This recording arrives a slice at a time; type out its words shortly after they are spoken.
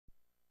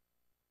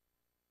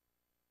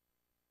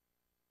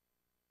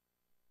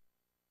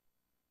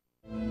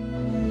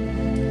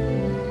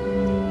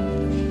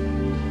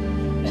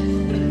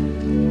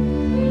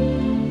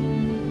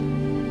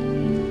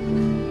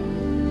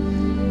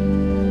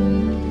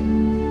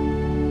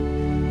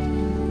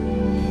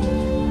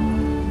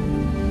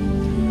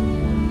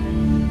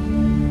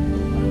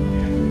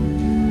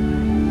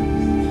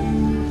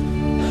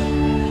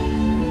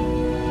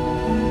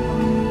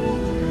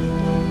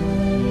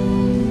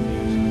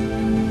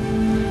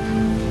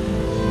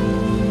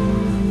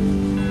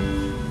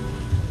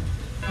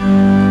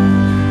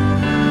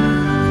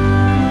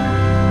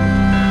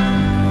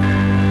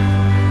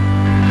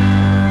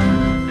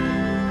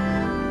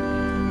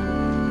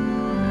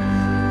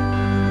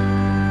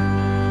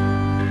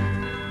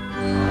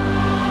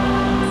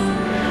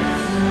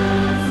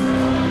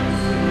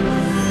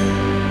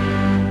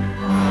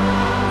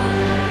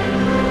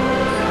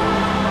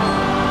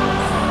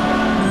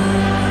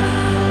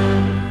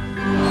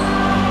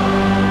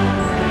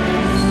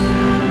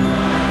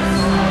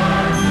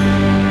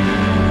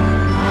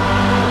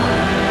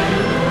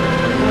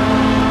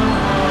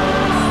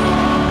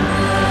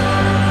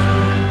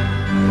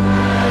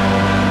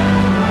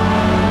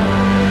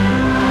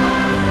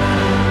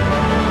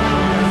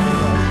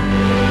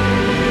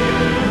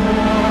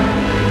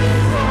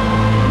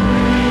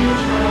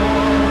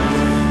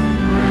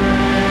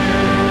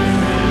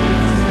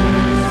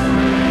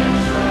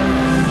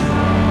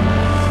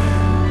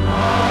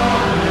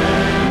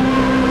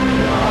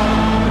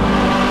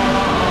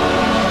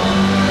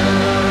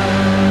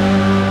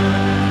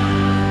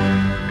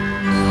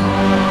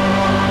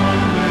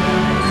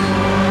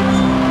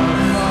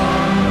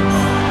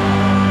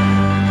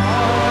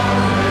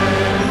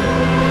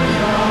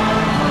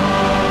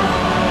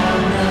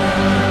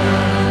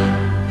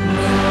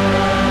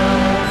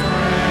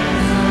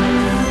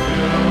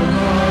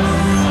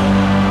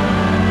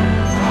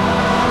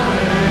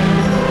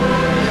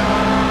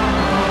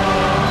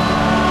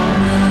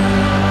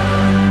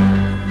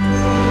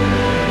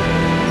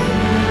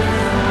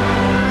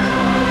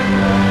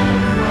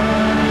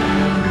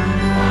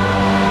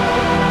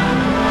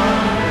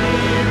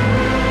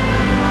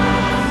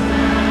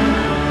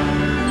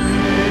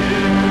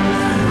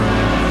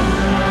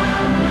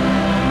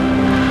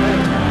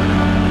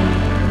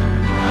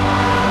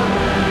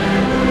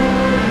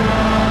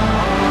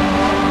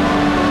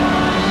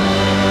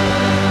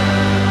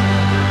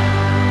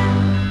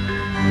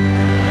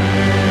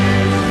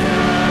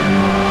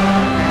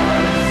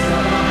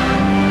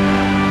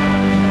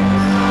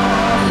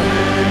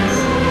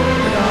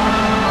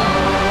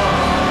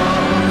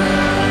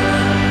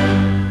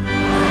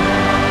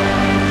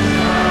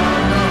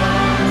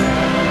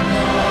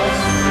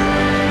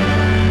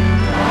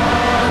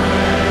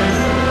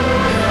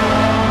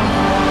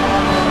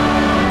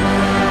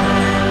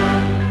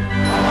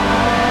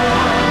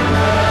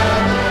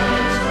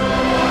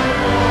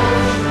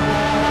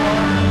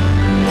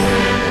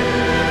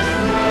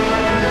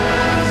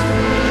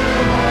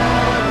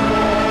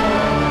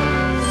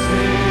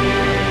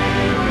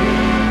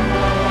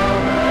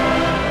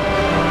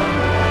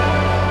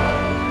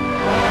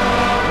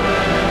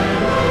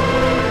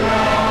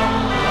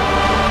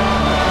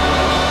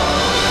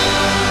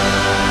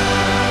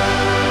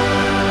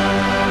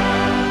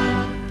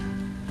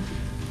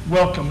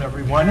Welcome,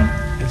 everyone.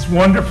 It's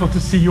wonderful to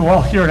see you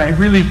all here, and I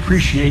really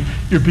appreciate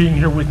your being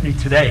here with me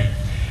today.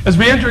 As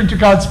we enter into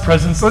God's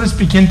presence, let us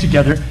begin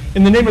together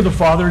in the name of the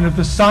Father, and of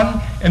the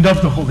Son, and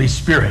of the Holy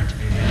Spirit.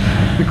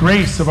 Amen. The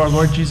grace of our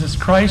Lord Jesus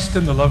Christ,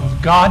 and the love of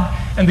God,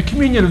 and the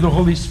communion of the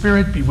Holy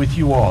Spirit be with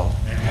you all.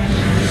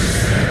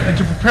 Amen. And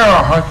to prepare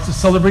our hearts to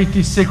celebrate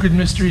these sacred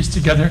mysteries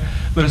together,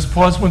 let us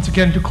pause once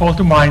again to call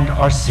to mind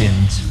our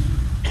sins.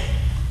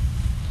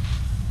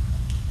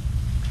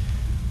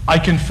 I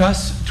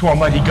confess to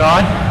Almighty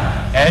God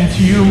and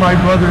to you, my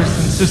brothers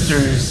and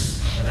sisters,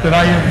 that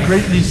I have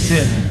greatly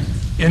sinned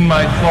in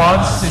my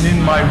thoughts and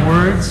in my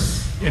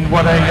words, in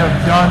what I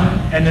have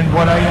done and in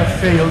what I have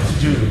failed to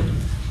do,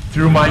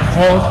 through my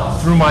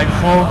fault,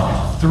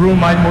 through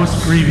my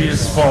most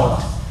grievous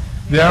fault.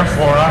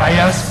 Therefore, I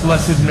ask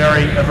Blessed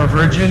Mary, ever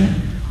Virgin,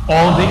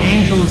 all the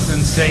angels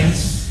and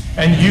saints,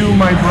 and you,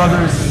 my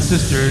brothers and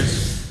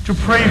sisters, to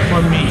pray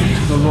for me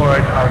to the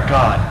Lord our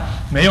God.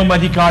 May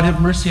Almighty God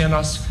have mercy on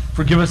us,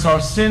 forgive us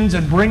our sins,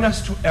 and bring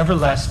us to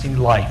everlasting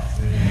life.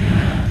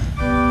 Amen.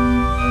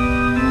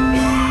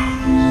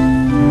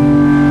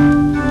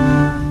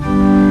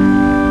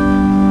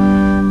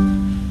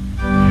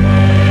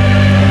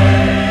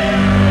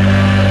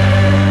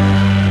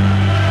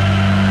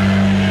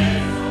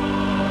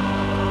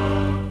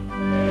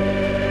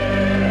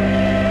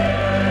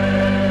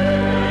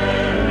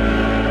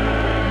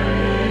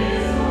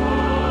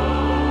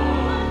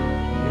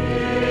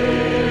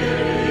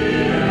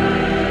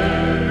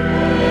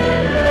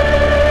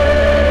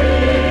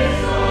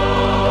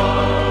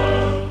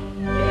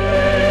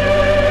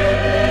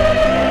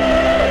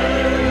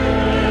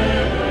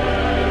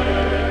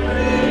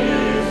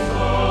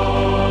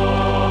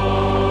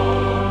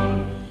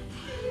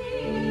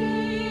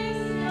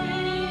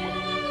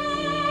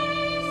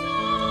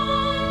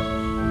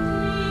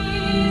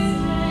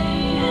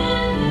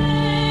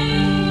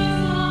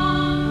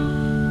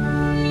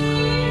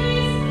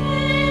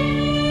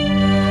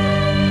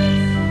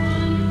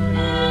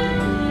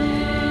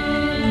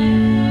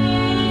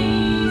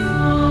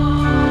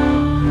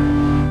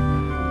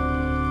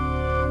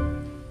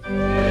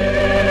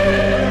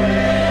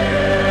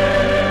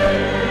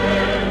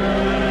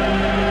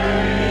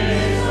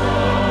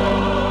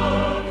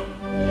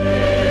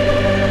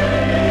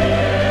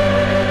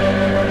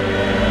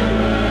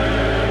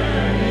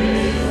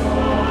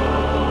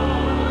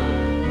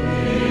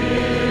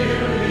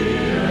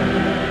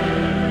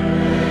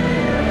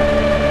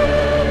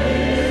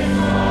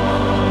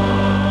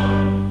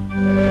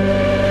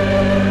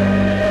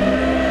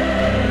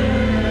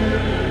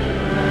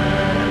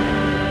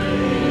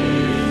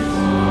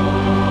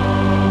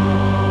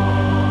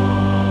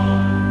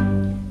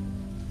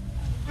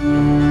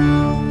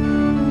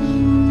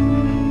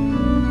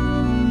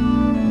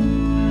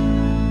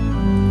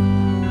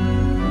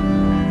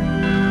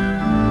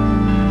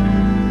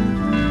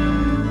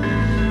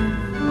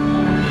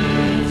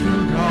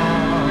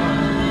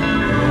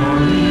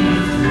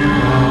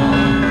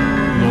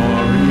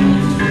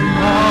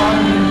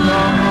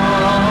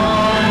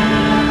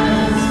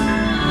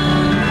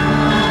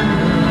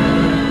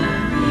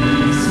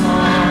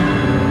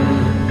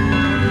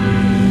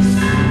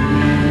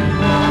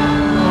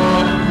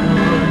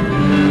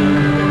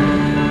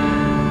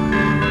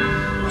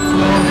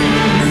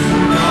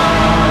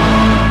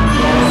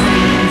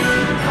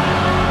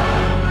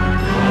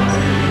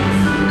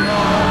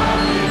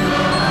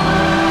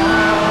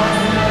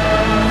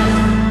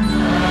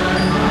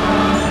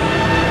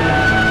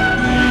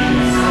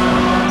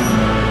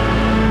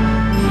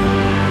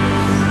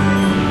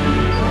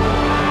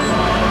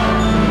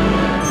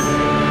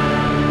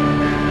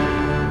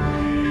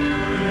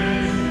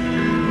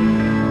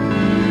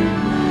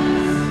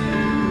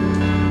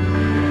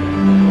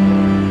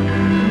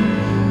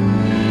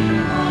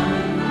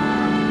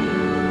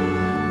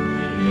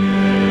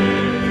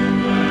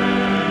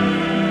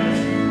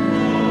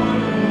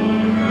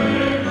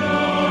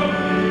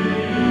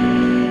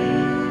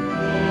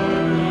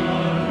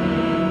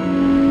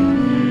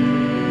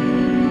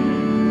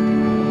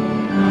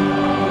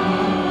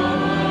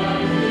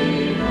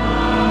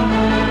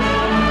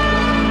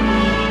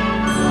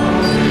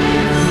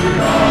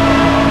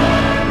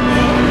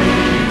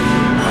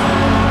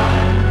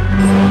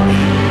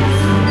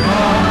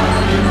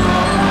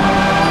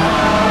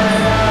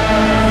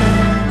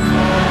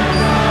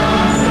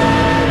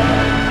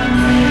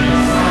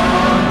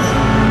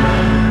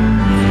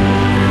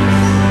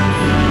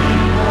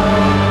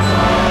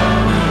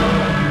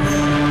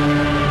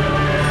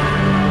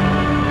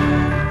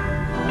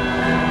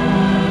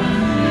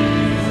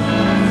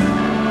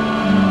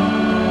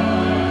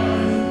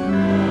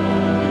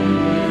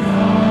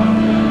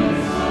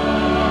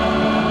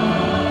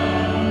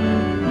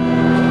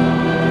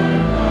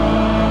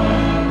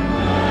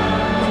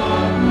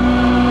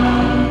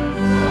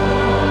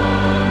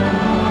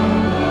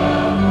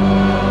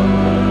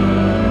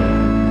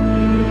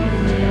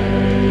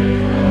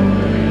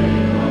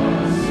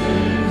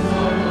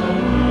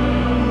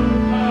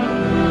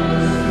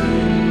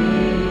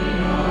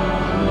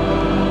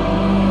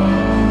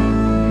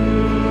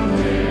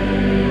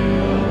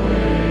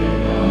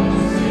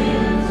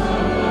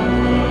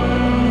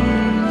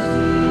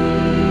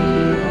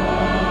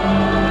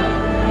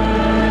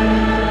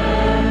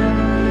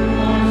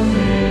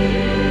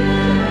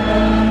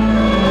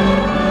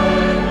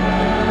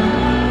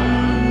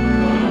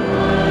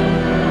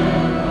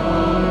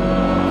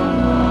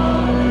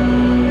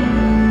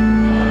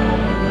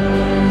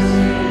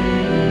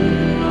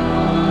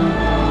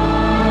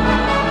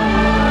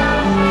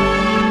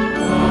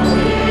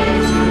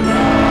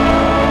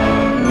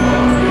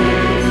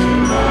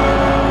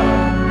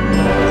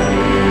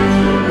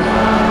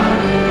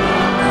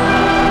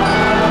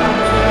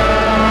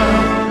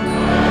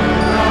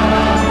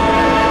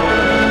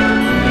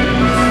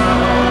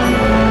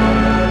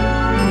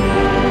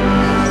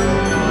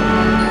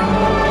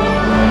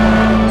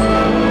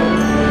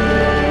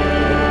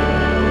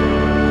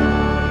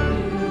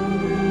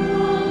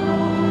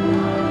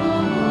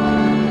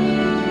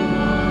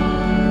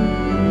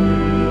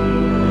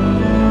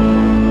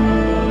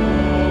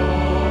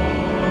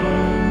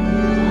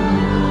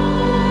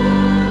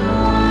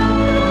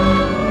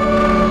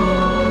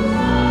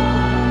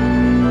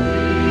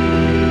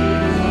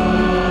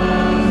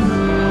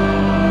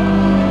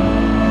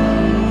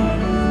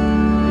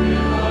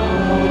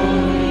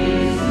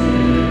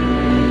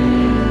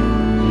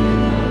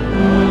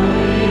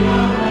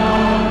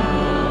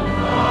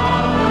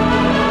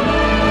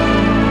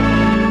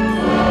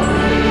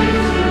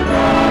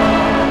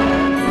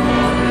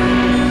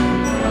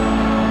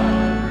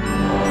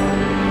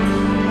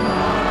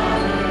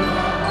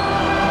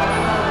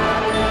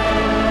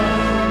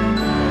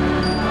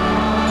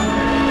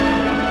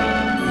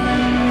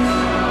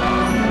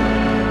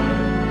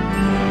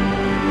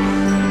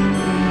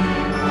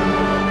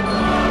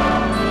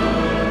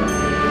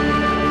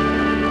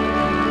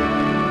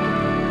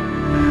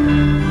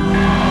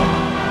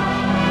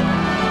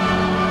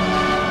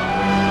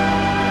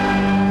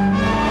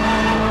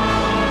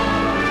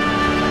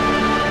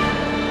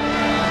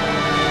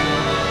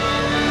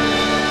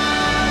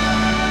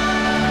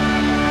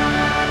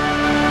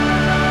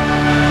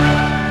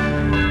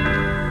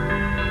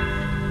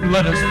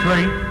 Let us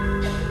pray.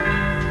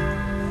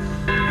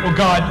 O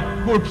God,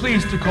 who are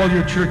pleased to call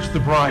your church the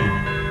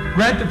bride,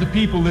 grant that the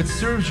people that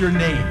serves your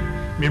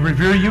name may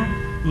revere you,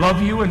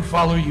 love you, and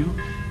follow you,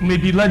 and may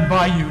be led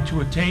by you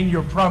to attain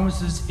your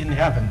promises in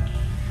heaven.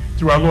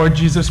 Through our Lord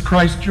Jesus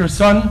Christ, your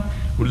Son,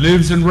 who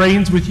lives and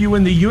reigns with you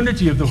in the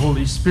unity of the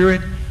Holy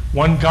Spirit,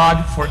 one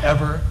God,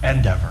 forever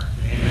and ever.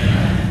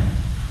 Amen.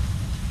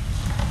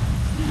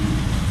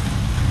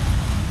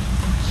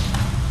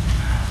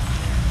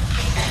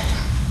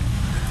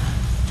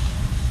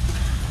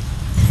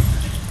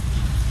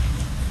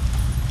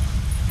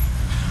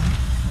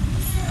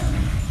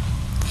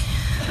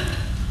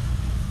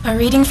 A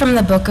reading from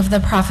the book of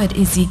the prophet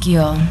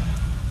Ezekiel.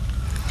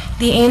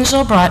 The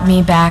angel brought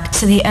me back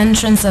to the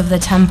entrance of the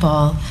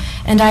temple,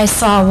 and I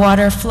saw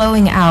water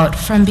flowing out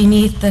from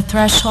beneath the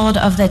threshold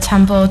of the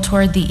temple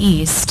toward the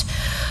east,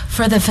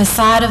 for the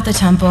facade of the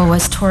temple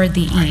was toward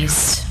the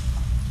east.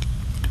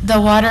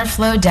 The water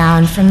flowed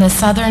down from the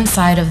southern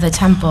side of the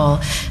temple,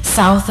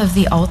 south of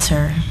the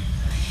altar.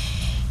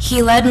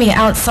 He led me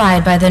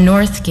outside by the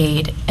north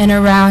gate and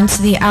around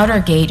to the outer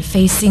gate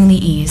facing the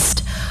east,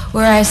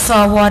 where I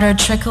saw water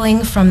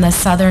trickling from the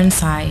southern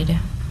side.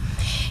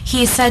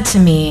 He said to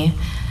me,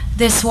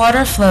 "This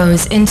water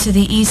flows into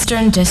the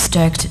eastern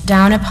district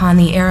down upon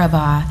the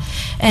Arabah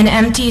and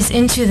empties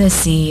into the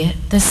sea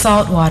the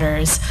salt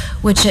waters,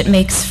 which it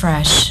makes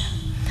fresh.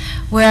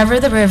 Wherever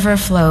the river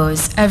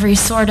flows, every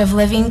sort of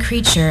living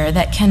creature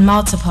that can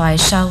multiply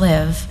shall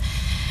live,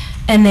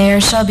 and there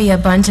shall be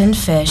abundant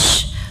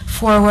fish,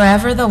 for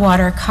wherever the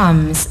water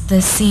comes,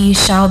 the sea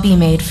shall be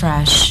made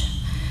fresh.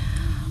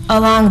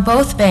 Along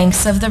both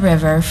banks of the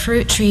river,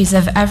 fruit trees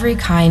of every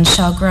kind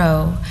shall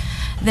grow.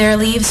 Their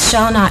leaves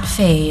shall not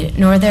fade,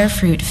 nor their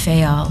fruit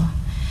fail.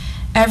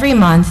 Every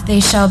month they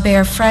shall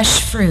bear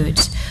fresh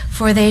fruit,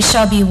 for they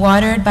shall be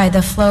watered by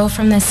the flow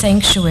from the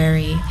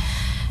sanctuary.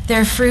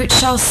 Their fruit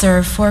shall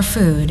serve for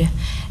food,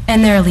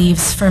 and their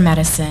leaves for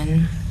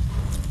medicine."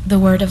 The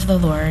word of the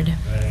Lord.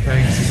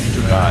 Thanks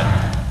be to God.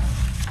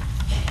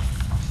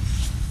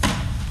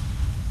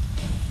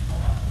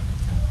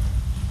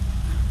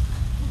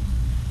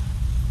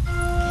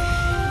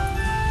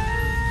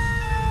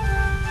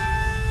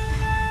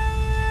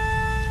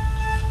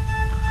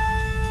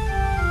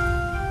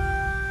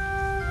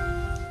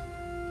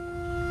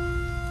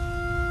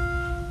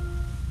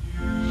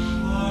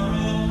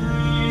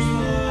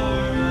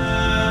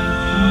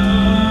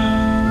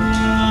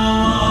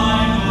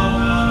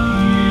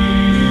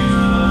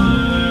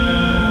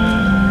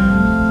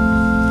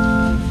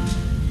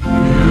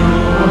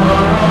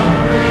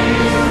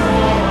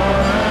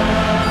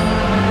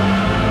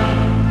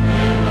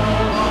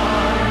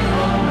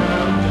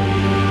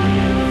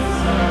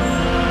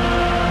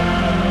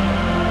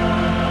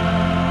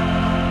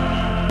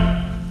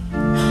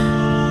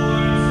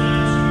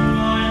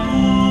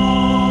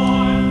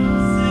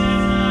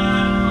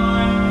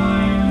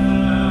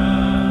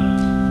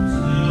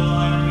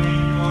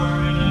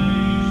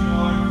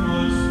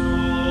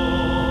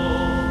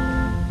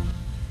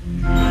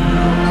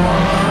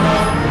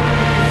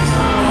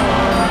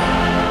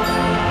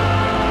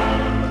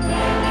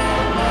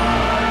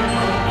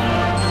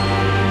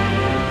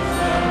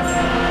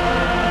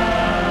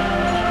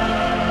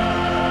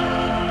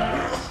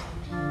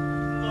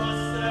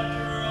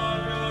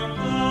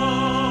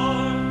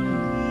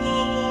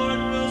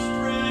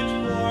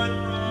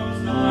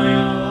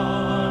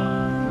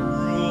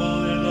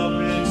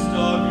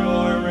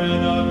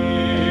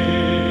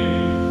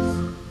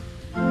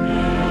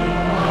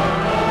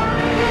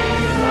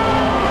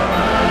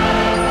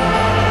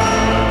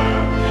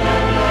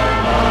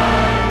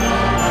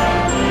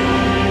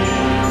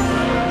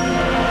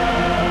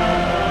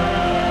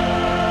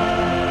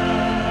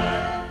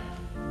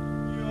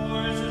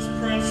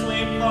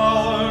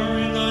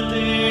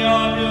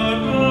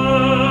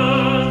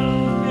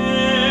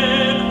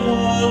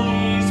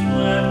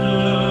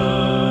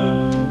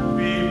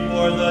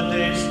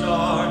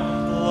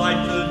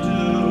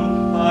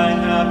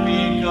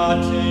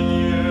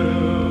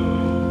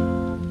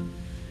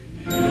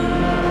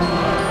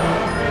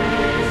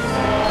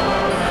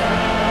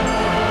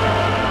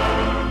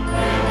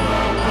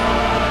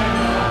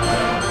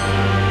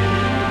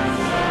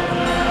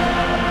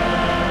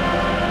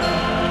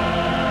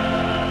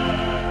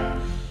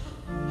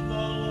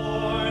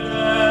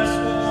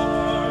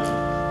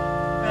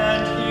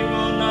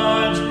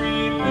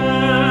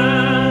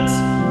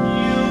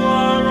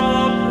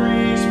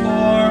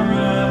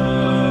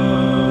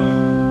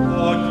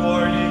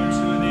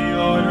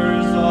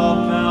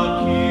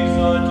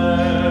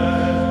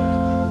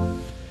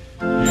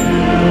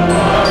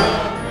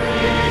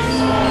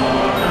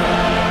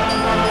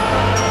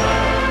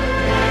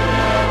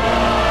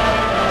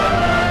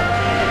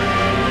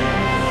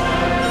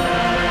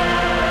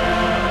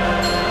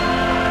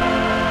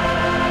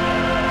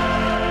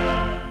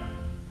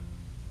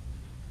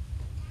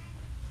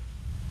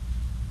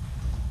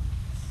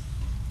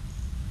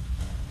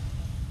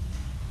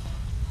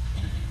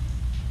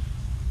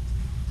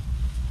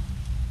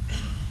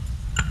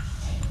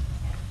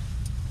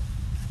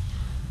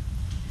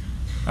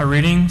 A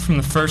reading from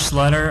the first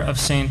letter of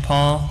St.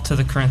 Paul to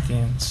the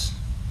Corinthians.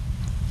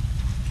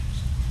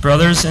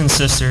 Brothers and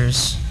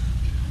sisters,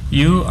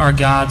 you are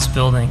God's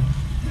building.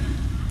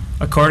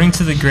 According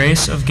to the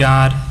grace of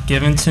God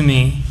given to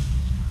me,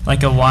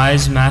 like a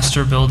wise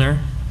master builder,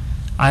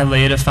 I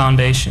laid a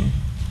foundation,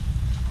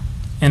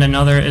 and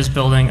another is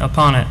building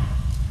upon it.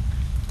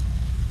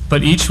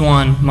 But each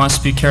one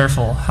must be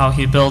careful how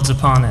he builds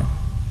upon it.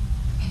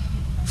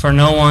 For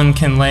no one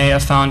can lay a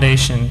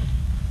foundation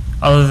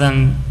other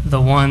than the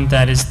one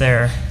that is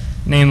there,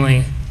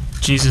 namely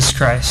Jesus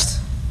Christ.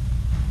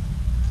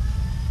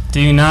 Do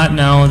you not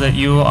know that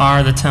you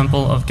are the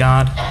temple of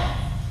God,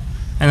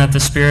 and that the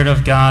Spirit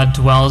of God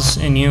dwells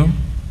in you?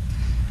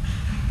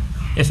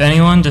 If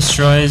anyone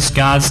destroys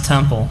God's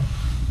temple,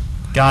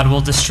 God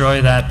will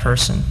destroy that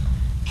person.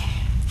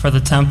 For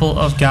the temple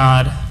of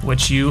God,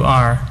 which you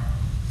are,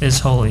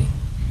 is holy.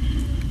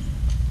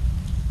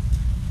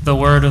 The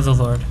word of the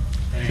Lord.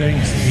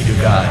 Thanks be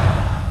to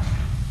God.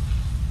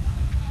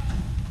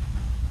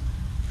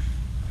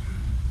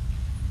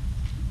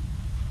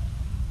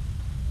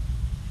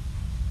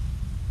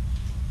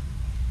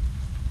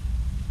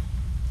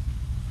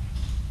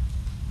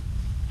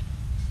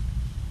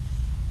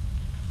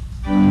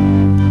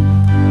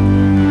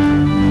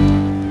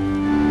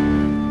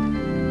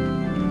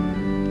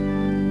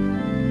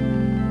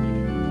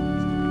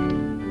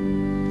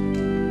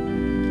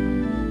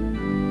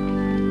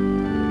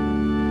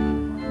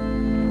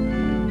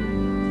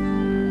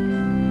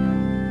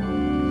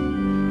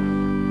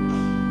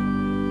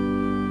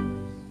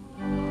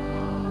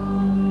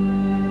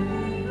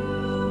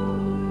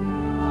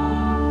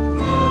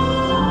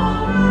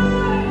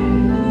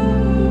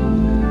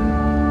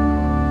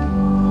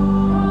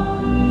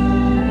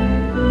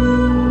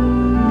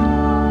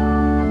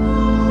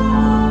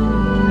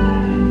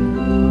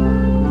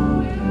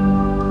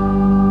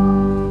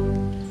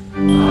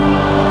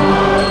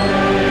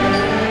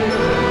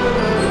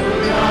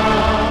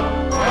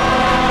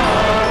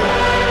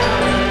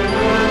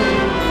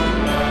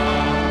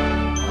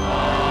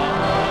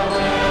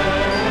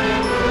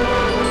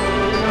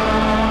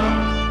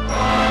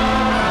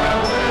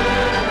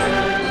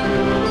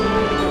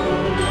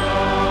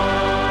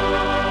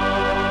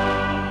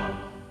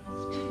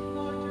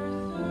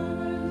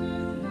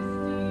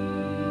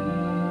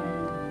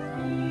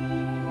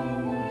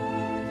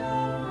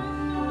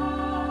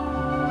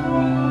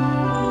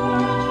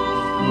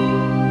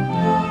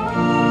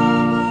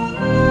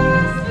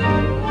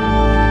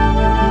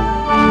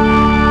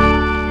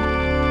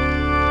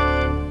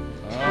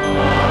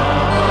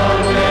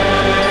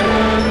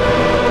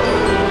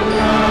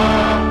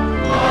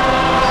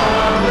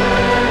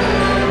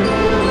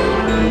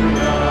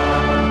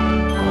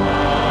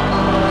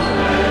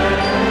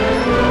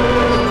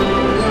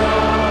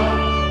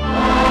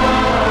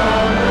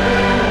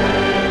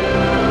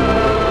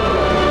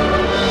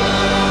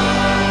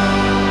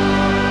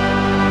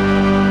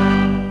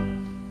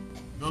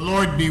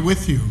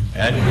 With you.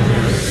 And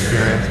with your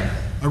spirit.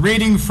 A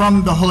reading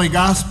from the Holy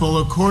Gospel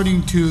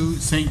according to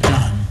St.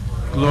 John.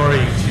 Glory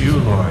to you,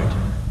 Lord.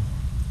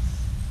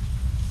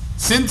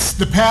 Since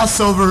the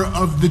Passover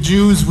of the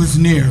Jews was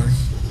near,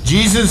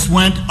 Jesus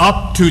went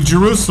up to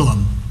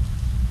Jerusalem.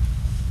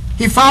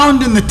 He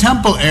found in the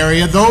temple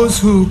area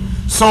those who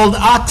sold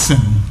oxen,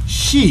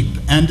 sheep,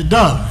 and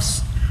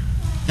doves,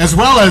 as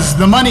well as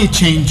the money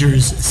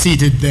changers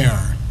seated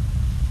there.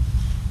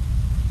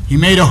 He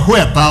made a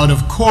whip out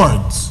of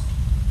cords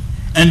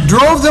and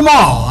drove them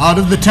all out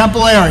of the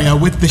temple area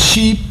with the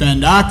sheep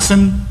and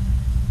oxen,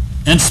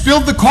 and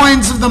spilled the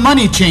coins of the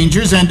money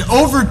changers and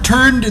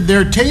overturned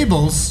their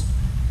tables.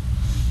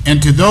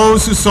 And to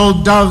those who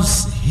sold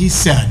doves he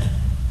said,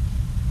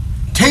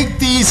 "Take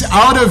these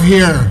out of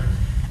here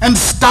and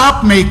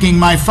stop making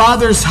my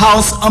Father's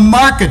house a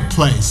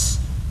marketplace."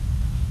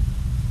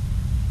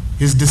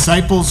 His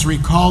disciples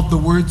recalled the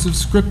words of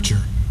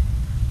Scripture,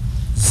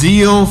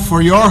 "Zeal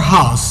for your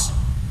house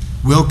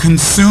will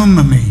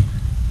consume me."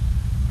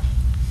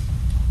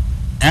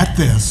 At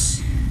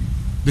this,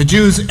 the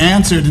Jews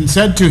answered and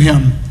said to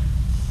him,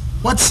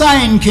 "What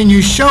sign can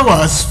you show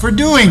us for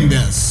doing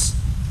this?"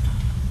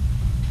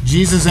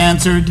 Jesus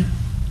answered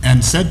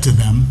and said to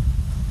them,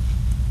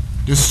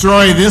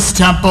 "Destroy this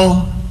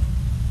temple,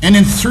 and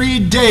in 3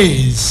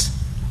 days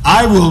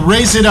I will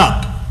raise it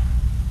up."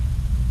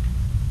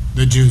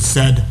 The Jews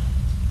said,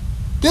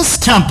 "This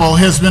temple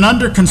has been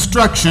under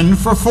construction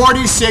for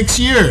 46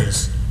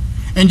 years,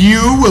 and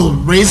you will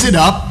raise it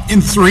up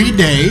in 3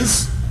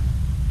 days?"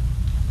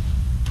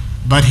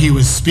 But he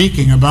was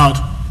speaking about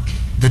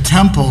the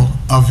temple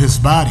of his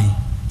body.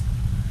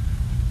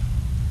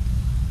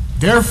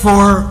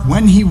 Therefore,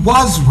 when he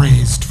was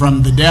raised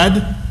from the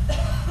dead,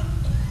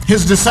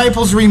 his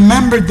disciples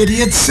remembered that he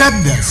had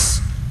said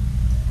this,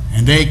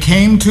 and they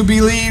came to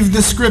believe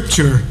the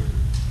Scripture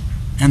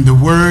and the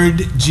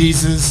word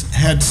Jesus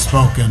had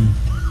spoken.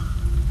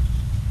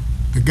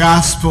 The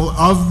Gospel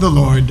of the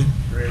Lord.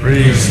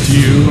 Praise to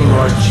you,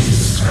 Lord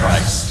Jesus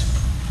Christ.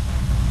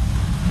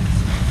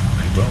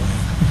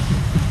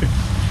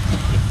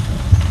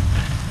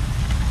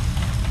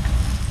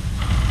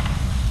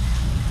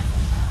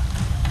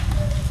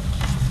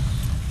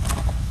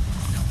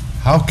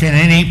 How can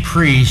any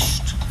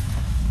priest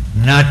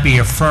not be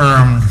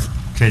affirmed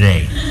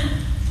today?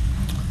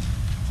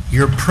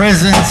 Your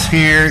presence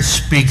here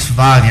speaks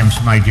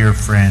volumes, my dear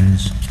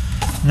friends,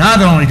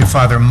 not only to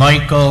Father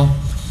Michael,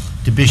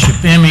 to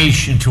Bishop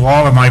Imish, and to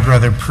all of my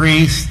brother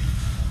priests,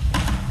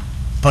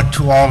 but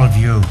to all of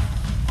you.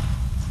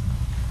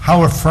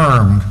 How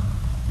affirmed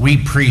we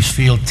priests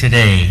feel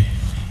today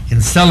in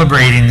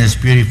celebrating this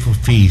beautiful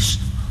feast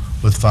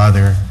with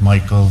Father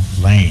Michael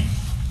Lane.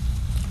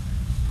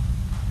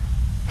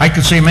 I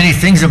could say many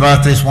things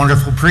about this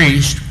wonderful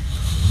priest,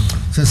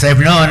 since I've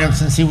known him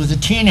since he was a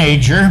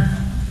teenager,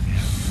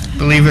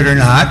 believe it or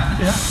not.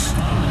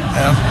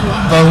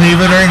 Believe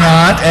it or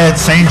not, at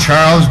St.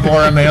 Charles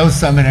Borromeo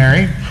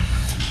Seminary,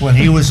 when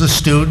he was a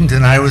student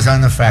and I was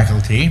on the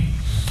faculty.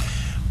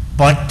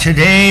 But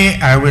today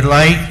I would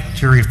like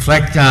to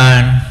reflect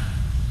on,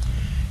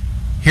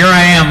 here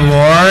I am,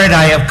 Lord,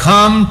 I have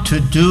come to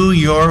do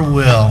your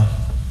will.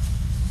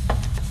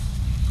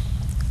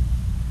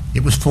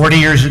 It was 40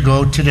 years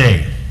ago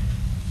today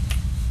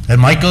that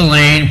Michael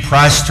Lane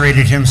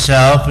prostrated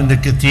himself in the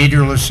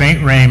Cathedral of St.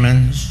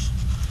 Raymond's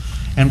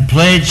and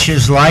pledged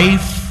his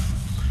life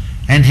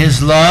and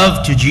his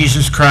love to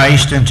Jesus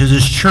Christ and to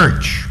this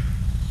church,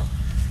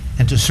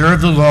 and to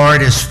serve the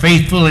Lord as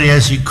faithfully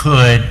as he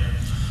could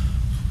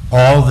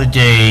all the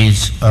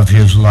days of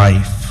his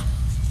life.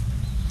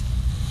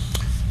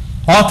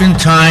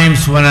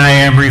 Oftentimes when I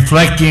am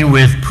reflecting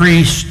with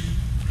priests,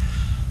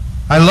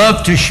 I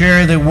love to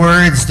share the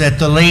words that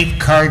the late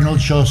Cardinal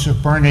Joseph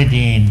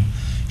Bernardin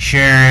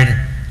shared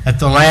at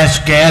the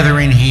last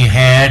gathering he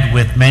had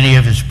with many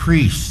of his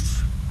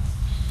priests.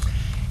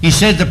 He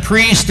said, the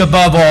priest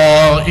above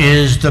all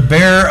is the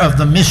bearer of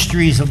the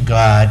mysteries of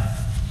God.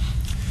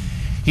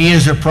 He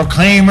is a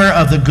proclaimer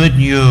of the good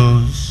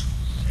news.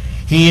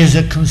 He is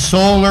a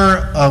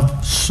consoler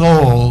of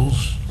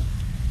souls.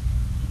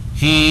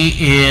 He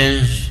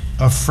is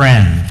a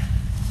friend.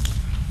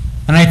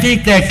 And I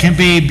think that can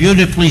be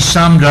beautifully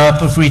summed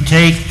up if we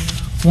take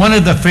one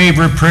of the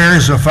favorite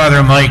prayers of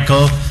Father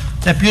Michael,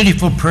 that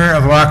beautiful prayer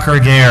of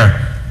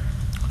Lacordaire.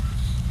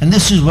 And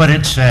this is what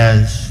it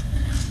says: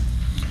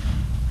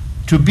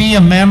 to be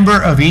a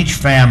member of each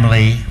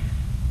family,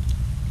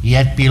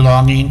 yet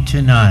belonging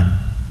to none.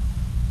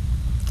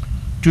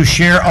 To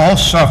share all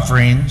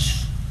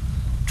sufferings,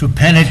 to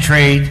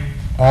penetrate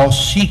all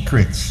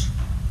secrets.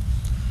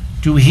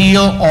 To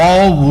heal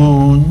all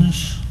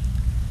wounds,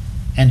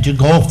 and to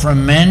go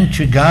from men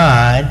to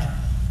God,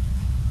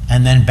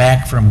 and then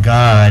back from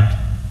God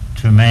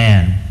to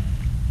man.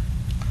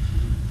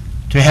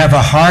 To have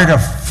a heart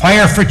of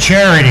fire for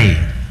charity,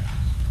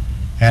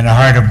 and a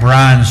heart of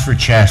bronze for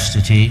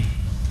chastity.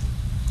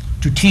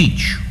 To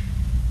teach,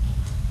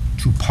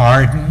 to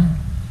pardon,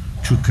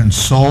 to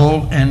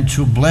console, and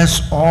to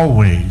bless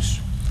always.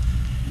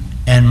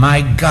 And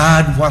my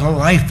God, what a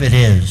life it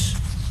is.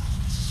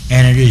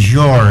 And it is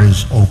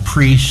yours, O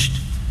priest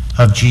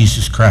of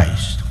Jesus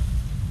Christ.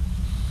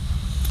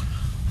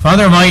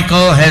 Father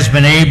Michael has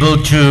been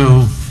able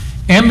to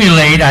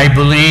emulate, I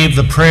believe,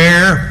 the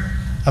prayer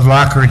of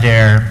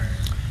Lacordaire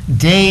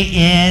day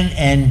in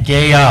and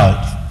day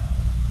out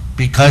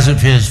because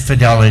of his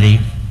fidelity,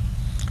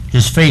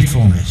 his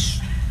faithfulness.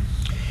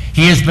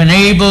 He has been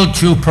able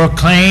to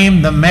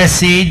proclaim the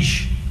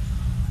message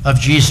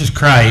of Jesus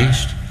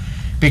Christ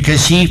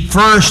because he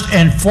first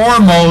and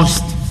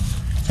foremost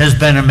has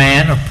been a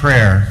man of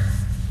prayer.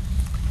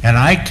 And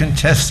I can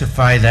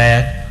testify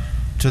that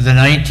to the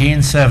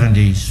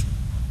 1970s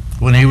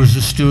when he was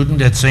a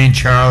student at St.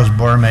 Charles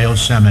Borromeo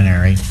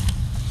Seminary,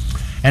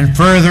 and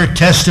further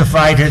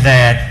testify to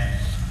that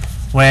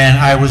when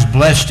I was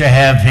blessed to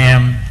have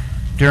him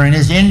during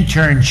his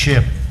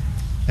internship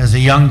as a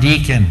young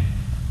deacon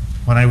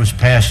when I was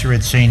pastor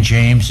at St.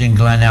 James in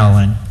Glen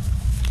Ellen,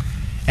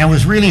 and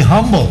was really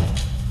humbled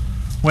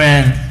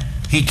when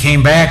he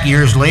came back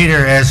years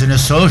later as an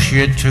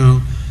associate to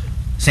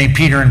St.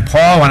 Peter and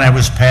Paul when I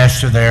was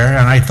pastor there,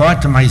 and I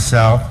thought to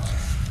myself,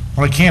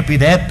 well, it can't be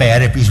that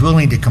bad if he's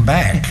willing to come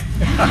back.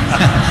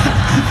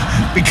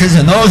 Because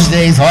in those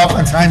days,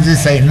 oftentimes they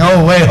say,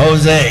 no way,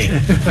 Jose.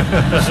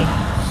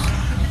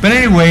 But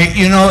anyway,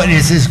 you know, it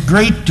is this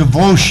great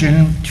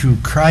devotion to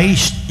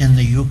Christ in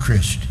the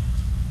Eucharist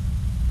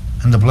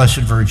and the Blessed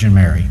Virgin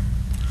Mary.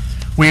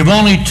 We have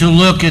only to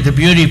look at the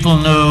beautiful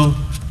new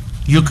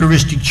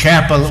Eucharistic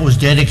chapel that was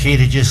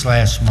dedicated just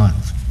last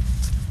month.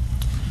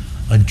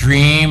 A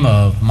dream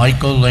of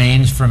Michael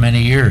Lane's for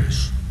many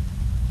years.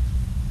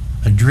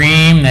 A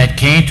dream that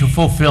came to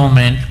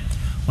fulfillment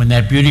when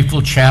that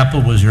beautiful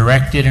chapel was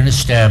erected and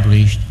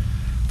established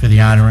for the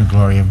honor and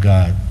glory of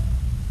God.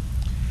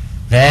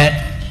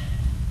 That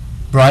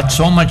brought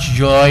so much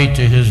joy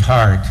to his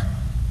heart,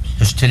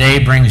 as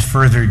today brings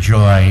further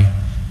joy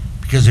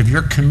because of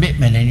your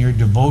commitment and your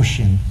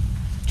devotion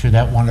to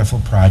that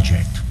wonderful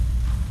project.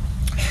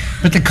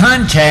 But the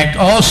contact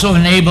also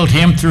enabled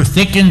him through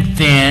thick and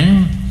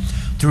thin,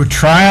 through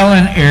trial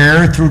and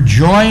error, through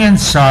joy and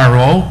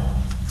sorrow,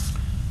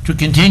 to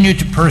continue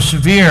to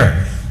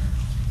persevere.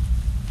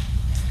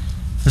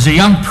 As a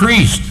young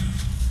priest,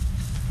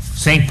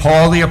 St.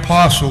 Paul the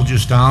Apostle,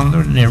 just down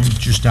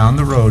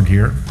the road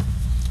here.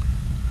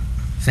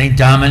 St.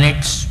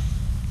 Dominic's,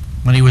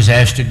 when he was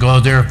asked to go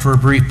there for a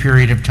brief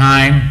period of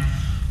time,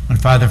 when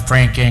Father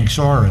Frank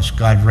Anxoris,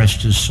 God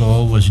rest his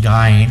soul, was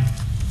dying.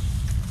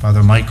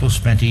 Father Michael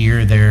spent a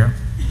year there.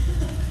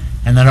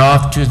 And then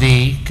off to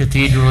the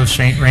Cathedral of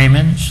St.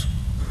 Raymond's.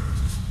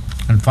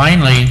 And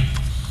finally,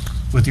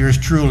 with yours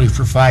truly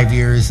for 5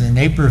 years in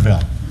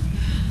Naperville.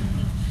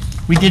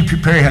 We did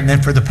prepare him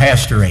then for the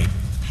pastorate.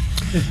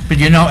 But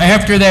you know,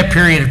 after that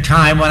period of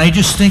time, when I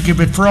just think of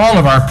it for all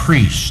of our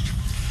priests,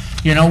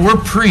 you know, we're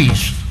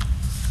priests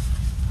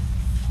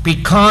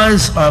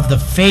because of the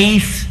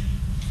faith,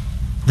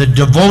 the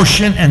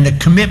devotion, and the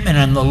commitment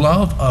and the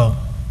love of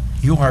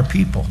you, our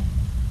people.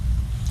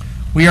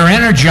 We are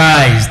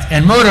energized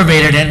and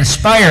motivated and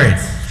inspired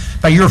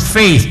by your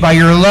faith, by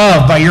your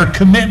love, by your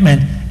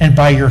commitment, and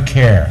by your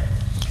care.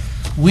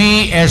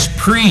 We as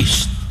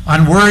priests,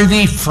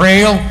 unworthy,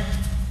 frail,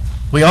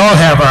 we all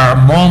have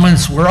our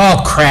moments. We're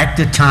all cracked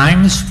at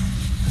times.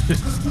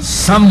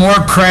 Some more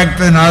cracked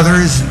than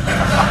others.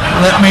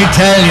 Let me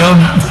tell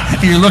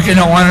you, you're looking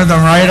at one of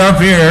them right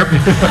up here.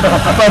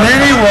 But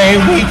anyway,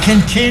 we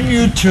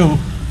continue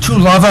to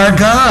love our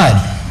God.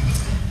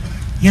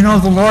 You know,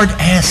 the Lord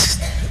asks,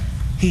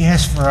 he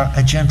asks for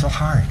a gentle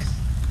heart.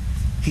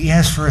 He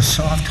asks for a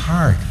soft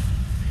heart.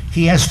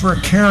 He asks for a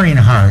caring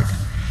heart.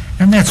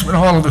 And that's what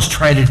all of us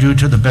try to do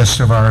to the best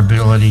of our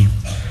ability.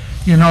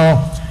 You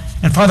know,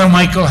 and Father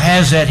Michael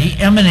has that. He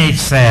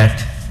emanates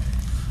that.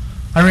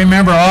 I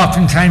remember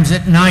oftentimes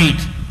at night,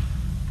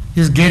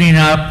 his getting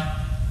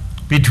up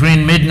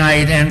between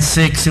midnight and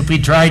 6 if we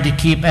tried to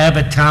keep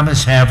Abbot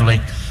Thomas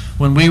Havlick.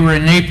 When we were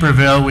in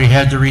Naperville, we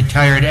had the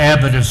retired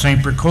abbot of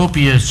St.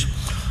 Procopius,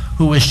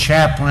 who was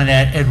chaplain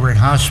at Edward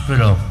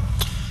Hospital.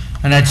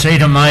 And I'd say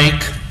to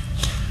Mike,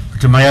 or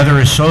to my other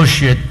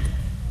associate,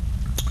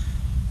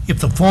 if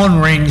the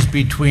phone rings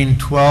between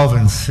 12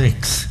 and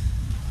 6,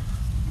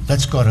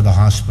 let's go to the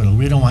hospital.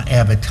 We don't want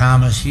Abbot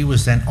Thomas, he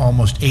was then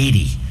almost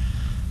 80,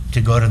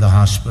 to go to the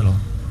hospital.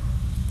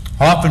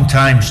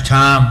 Oftentimes,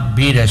 Tom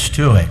beat us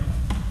to it.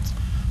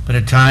 But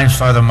at times,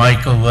 Father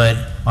Michael would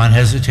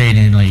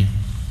unhesitatingly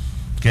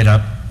get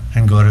up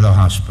and go to the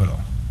hospital.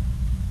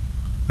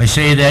 I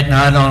say that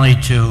not only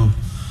to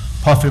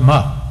puff him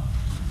up,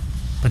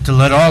 but to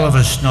let all of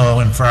us know,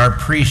 and for our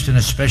priest in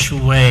a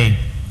special way,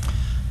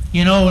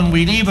 you know, when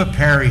we leave a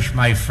parish,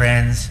 my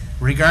friends,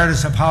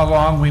 regardless of how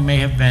long we may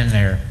have been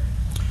there,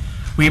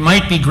 we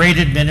might be great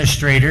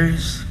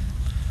administrators,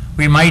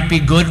 we might be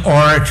good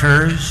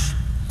orators,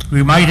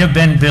 we might have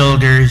been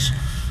builders,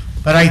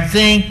 but I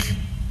think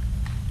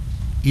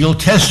you'll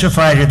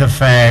testify to the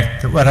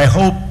fact that what I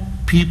hope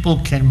people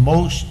can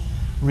most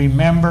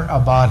remember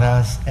about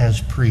us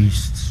as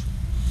priests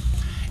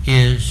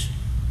is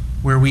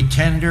where we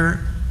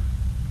tender,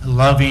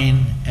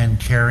 loving, and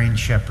caring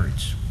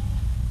shepherds.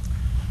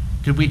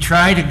 Did we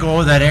try to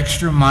go that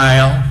extra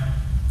mile,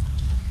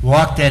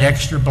 walk that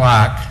extra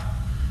block,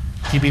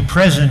 to be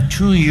present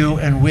to you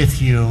and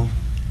with you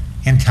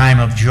in time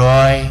of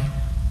joy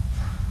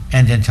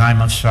and in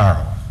time of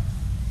sorrow?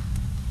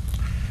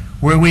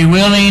 Were we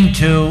willing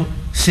to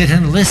sit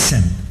and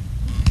listen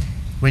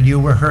when you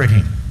were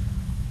hurting?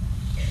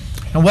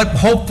 And what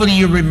hopefully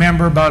you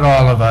remember about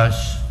all of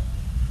us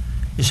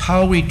is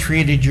how we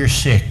treated your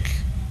sick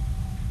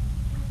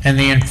and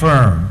the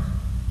infirm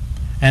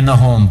and the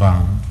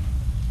homebound.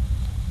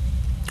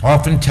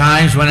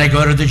 Oftentimes when I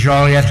go to the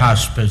Joliet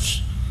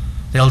Hospice,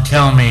 they'll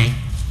tell me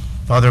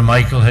Father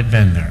Michael had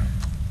been there.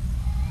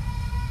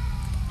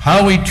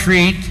 How we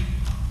treat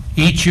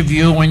each of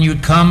you when you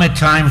come at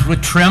times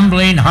with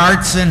trembling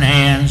hearts and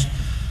hands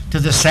to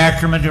the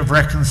sacrament of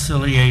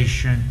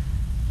reconciliation.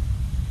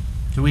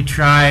 Do we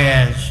try,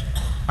 as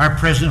our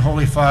present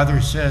Holy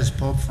Father says,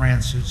 Pope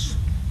Francis,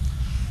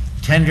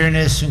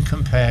 tenderness and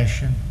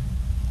compassion?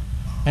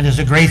 And as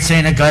the great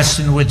St.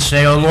 Augustine would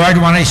say, "O Lord,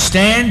 when I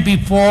stand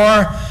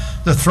before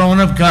the throne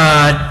of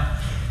God,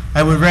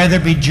 I would rather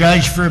be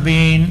judged for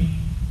being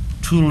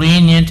too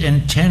lenient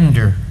and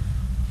tender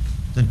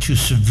than too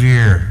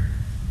severe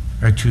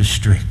or too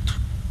strict."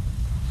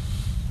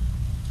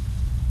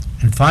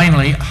 And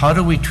finally, how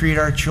do we treat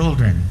our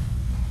children?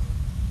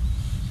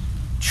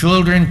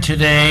 Children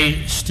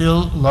today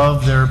still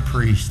love their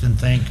priest, and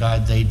thank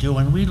God they do,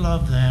 and we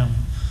love them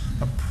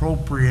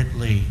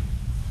appropriately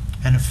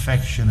and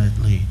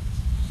affectionately.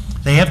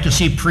 They have to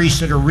see priests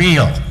that are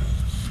real,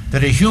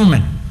 that are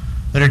human,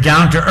 that are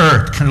down to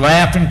earth, can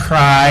laugh and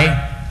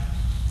cry,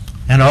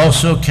 and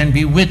also can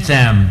be with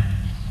them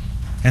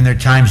in their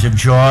times of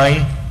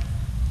joy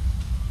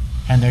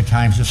and their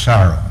times of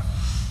sorrow.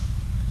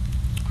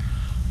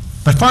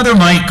 But Father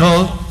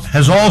Michael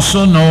has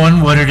also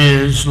known what it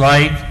is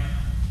like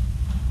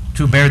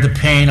to bear the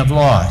pain of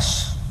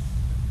loss.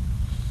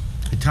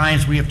 At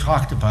times we have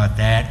talked about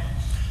that,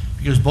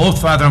 because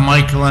both Father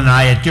Michael and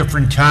I at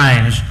different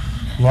times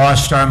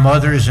lost our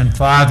mothers and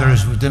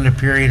fathers within a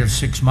period of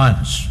 6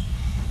 months.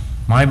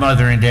 My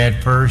mother and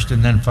dad first,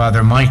 and then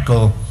Father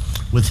Michael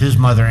with his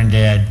mother and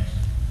dad.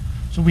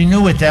 So we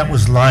knew what that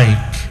was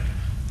like.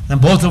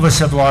 And both of us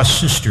have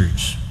lost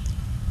sisters.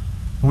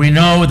 We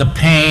know the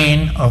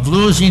pain of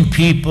losing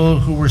people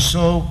who were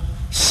so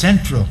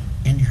central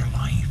in your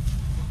life.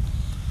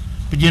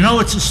 But you know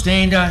what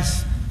sustained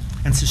us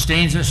and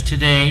sustains us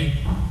today?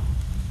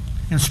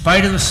 In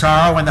spite of the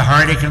sorrow and the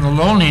heartache and the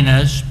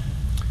loneliness,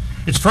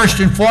 it's first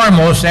and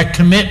foremost that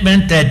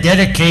commitment, that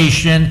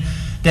dedication,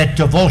 that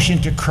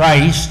devotion to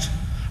Christ,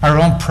 our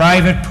own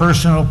private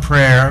personal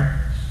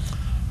prayer,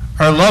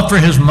 our love for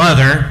his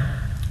mother,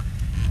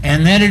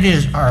 and then it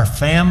is our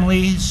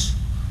families,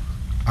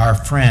 our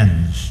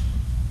friends,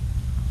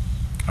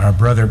 our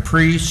brother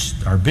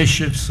priests, our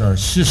bishops, our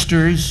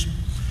sisters,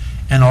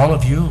 and all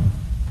of you.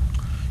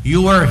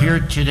 You are here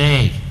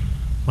today,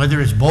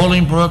 whether it's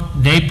Bolingbrook,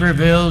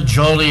 Naperville,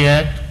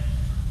 Joliet,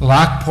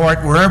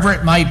 Lockport, wherever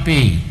it might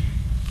be.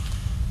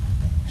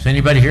 Is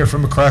anybody here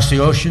from across the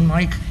ocean,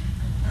 Mike?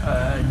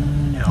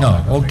 No.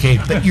 No, okay,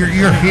 but you're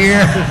here.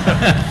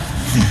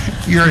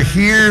 You're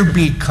here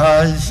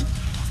because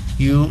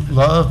you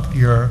love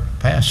your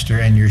pastor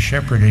and your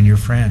shepherd and your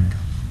friend.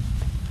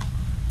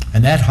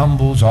 And that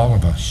humbles all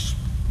of us.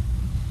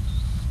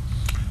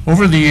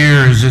 Over the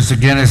years,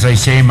 as I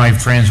say, my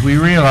friends, we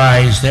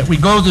realize that we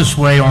go this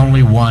way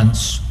only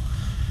once.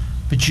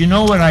 But you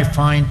know what I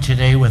find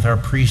today with our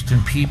priests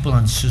and people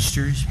and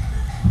sisters?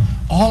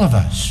 All of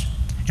us,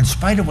 in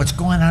spite of what's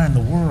going on in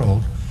the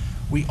world,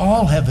 we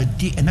all have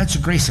and that's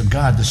the grace of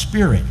God, the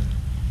Spirit,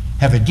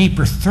 have a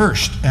deeper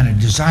thirst and a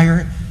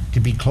desire to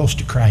be close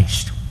to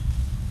Christ,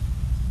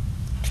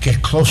 to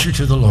get closer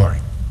to the Lord.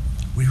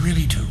 We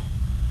really do.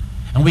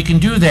 And we can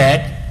do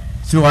that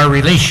through our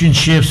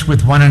relationships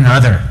with one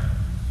another,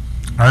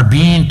 our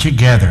being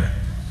together.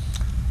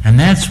 And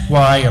that's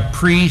why a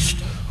priest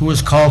who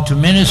is called to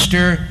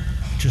minister,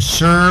 to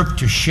serve,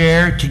 to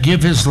share, to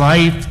give his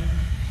life,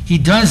 he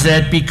does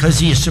that because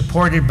he is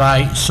supported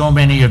by so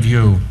many of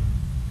you.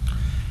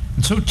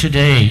 And so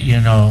today,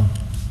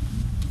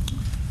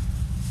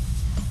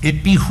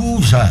 it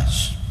behooves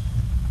us,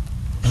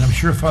 and I'm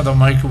sure Father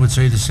Michael would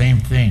say the same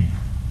thing,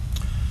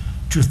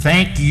 to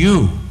thank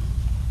you,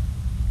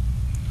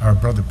 our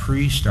brother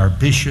priest, our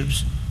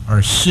bishops,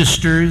 our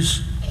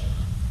sisters,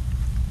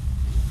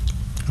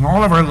 and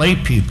all of our lay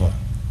people,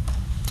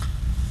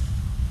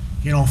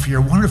 for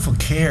your wonderful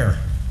care,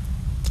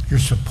 your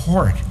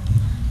support,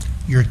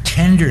 your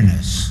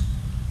tenderness,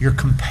 your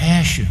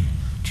compassion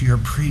to your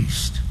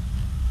priest.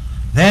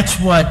 That's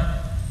what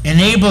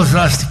enables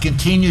us to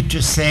continue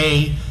to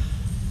say,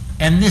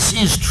 and this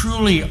is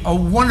truly a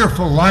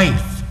wonderful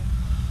life,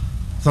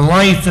 the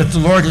life that the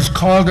Lord has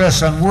called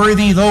us,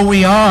 unworthy though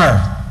we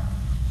are,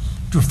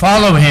 to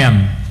follow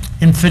him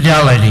in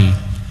fidelity,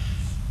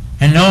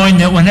 and knowing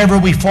that whenever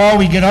we fall,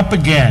 we get up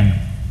again.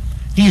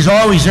 He's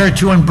always there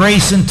to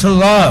embrace and to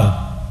love.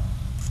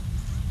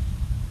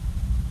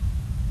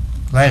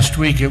 Last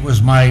week, it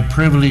was my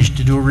privilege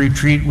to do a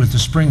retreat with the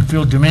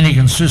Springfield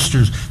Dominican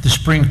sisters, the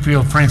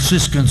Springfield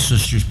Franciscan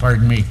sisters,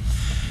 pardon me.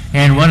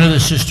 And one of the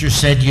sisters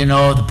said,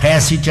 the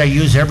passage I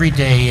use every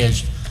day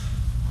is,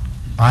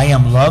 I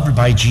am loved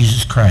by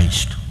Jesus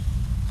Christ.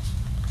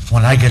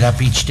 When I get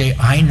up each day,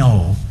 I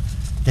know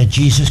that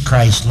Jesus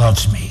Christ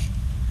loves me.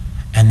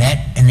 And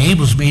that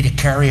enables me to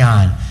carry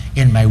on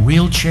in my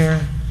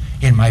wheelchair,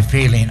 in my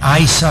failing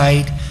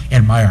eyesight,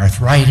 in my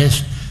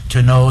arthritis,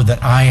 to know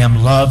that I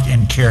am loved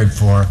and cared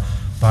for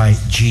by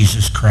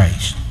Jesus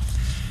Christ.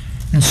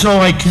 And so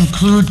I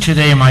conclude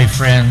today, my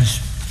friends,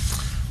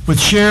 with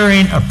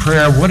sharing a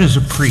prayer. What is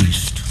a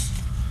priest?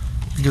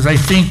 Because I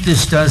think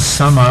this does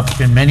sum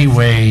up in many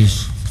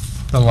ways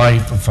the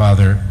life of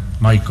Father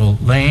Michael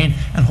Lane,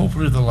 and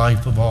hopefully the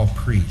life of all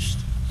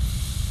priests.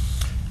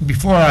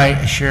 Before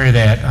I share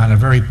that on a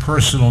very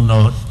personal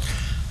note,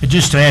 I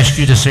just ask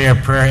you to say a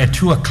prayer at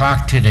 2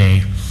 o'clock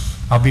today.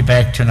 I'll be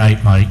back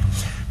tonight, Mike.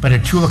 But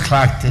at 2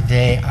 o'clock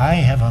today, I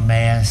have a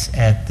Mass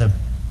at the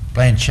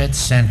Blanchette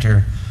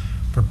Center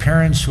for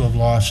parents who have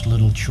lost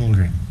little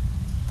children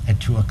at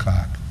 2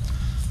 o'clock.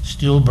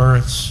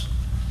 Stillbirths,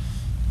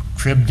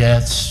 crib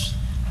deaths,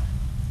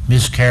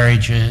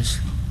 miscarriages.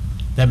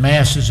 That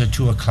Mass is at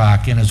 2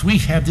 o'clock. And as we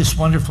have this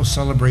wonderful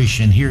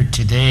celebration here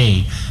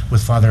today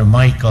with Father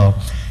Michael,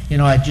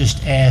 I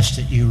just ask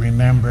that you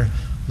remember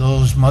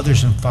those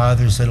mothers and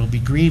fathers that will be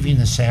grieving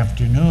this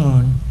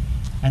afternoon,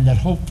 and that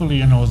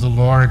hopefully, the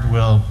Lord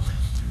will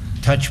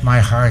touch my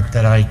heart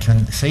that I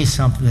can say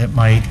something that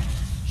might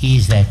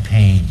ease that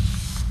pain.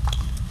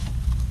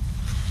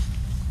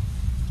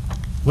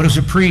 What is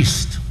a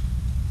priest?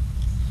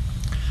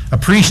 A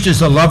priest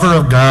is a lover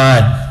of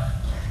God.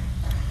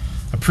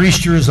 A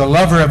priest is a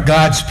lover of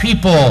God's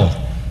people.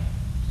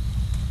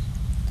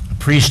 A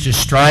priest is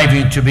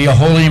striving to be a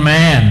holy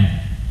man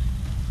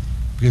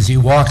because he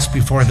walks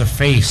before the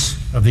face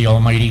of the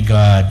Almighty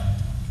God.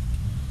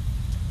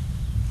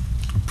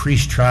 A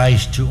priest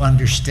tries to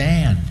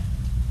understand.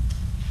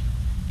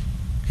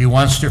 He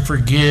wants to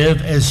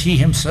forgive as he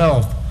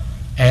himself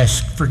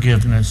asks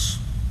forgiveness.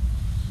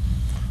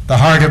 The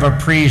heart of a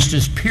priest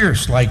is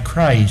pierced like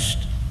Christ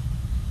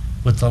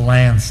with the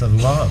lance of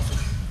love.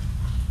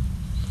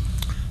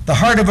 The The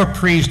heart of a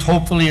priest,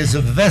 hopefully, is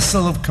a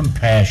vessel of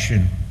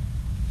compassion,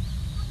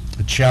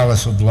 a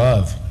chalice of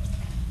love.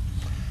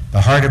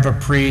 The heart of a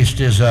priest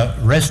is a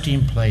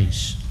resting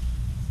place.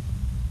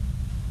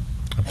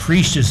 A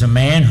priest is a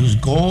man whose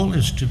goal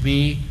is to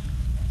be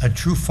a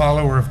true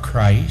follower of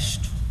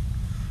Christ,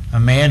 a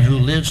man who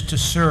lives to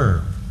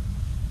serve.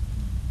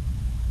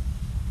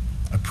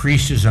 A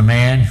priest is a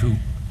man who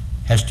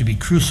has to be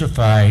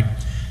crucified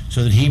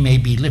so that he may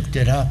be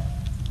lifted up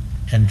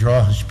and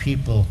draw his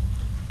people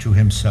to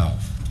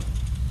himself.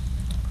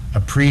 A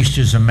priest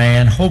is a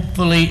man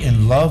hopefully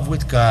in love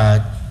with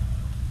God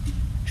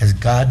as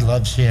God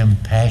loves him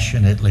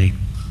passionately.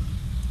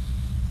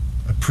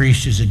 A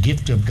priest is a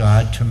gift of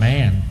God to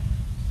man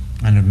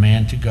and of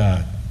man to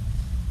God.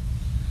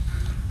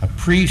 A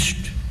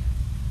priest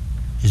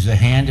is the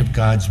hand of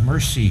God's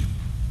mercy.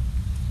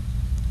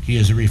 He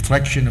is a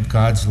reflection of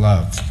God's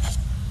love.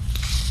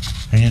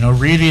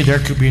 And really there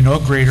could be no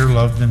greater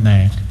love than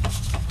that,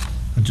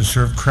 than to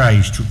serve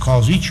Christ, who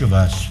calls each of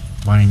us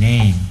by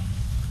name.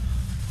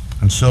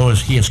 And so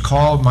as he has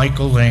called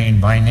Michael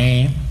Lane by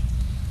name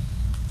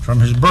from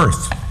his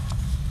birth,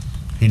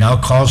 he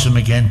now calls him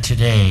again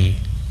today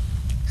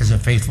as a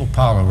faithful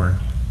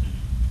follower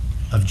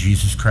of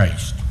Jesus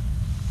Christ.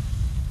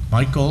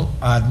 Michael,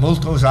 ad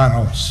multos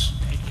annos.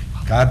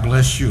 God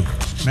bless you.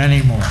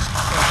 Many more.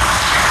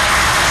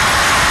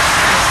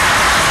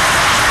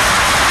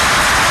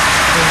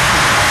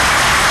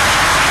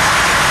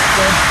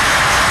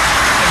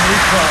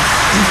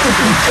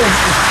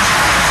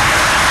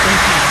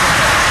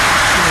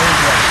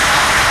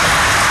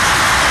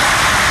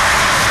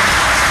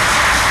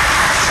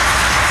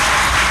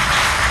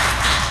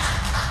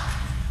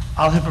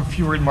 I'll have a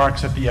few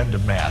remarks at the end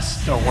of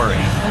Mass. Don't worry.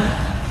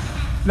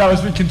 Now,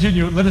 as we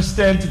continue, let us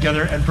stand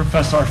together and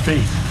profess our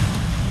faith.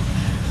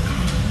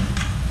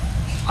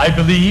 I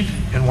believe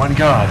in one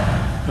God,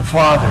 the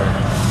Father,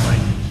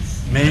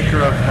 Almighty,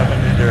 maker of heaven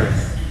and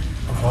earth,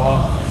 of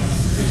all things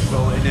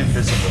visible and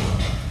invisible.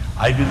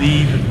 I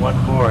believe in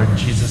one Lord,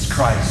 Jesus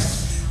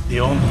Christ, the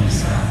only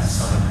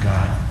Son of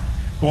God,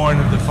 born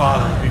of the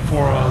Father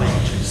before all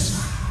ages,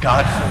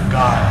 God from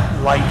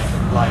God, light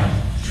from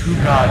light, true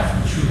God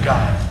from true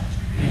God,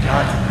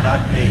 begotten,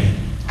 not made,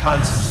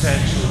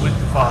 consubstantial with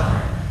the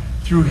Father.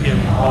 Through him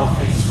all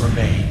things were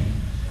made.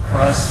 For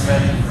us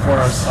men and for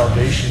our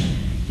salvation,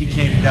 he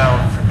came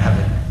down from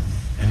heaven,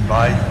 and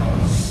by the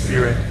Holy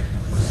Spirit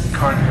was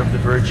incarnate of the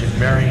Virgin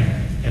Mary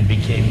and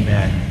became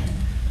man.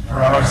 For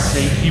our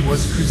sake he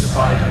was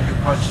crucified under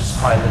Pontius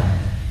Pilate.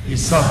 He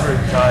suffered,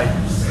 died,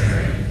 and was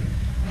buried,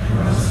 and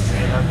rose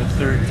again on the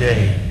third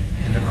day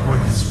in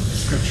accordance with the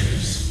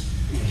Scriptures.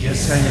 He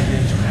ascended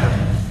into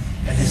heaven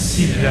and is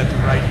seated at the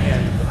right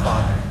hand of the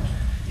Father.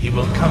 He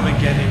will come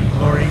again in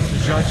glory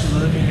to judge the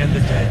living and the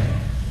dead,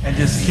 and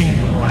his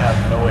kingdom will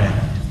have no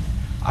end.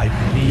 I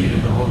believe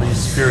in the Holy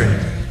Spirit,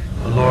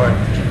 the Lord,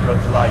 the giver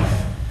of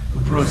life,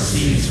 who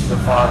proceeds from the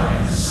Father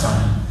and the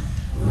Son,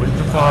 who with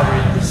the Father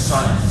and the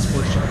Son is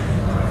worshipped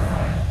and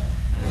glorified,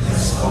 and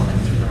has spoken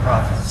through the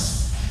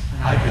prophets.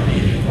 I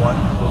believe in one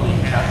holy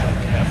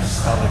Catholic and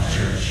Apostolic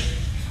Church.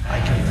 I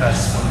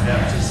confess one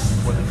baptism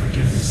for the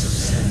forgiveness of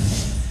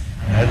sins,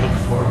 and I look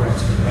forward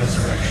to the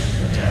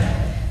resurrection of the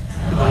dead,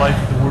 to the life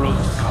of the world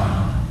to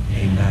come.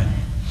 Amen.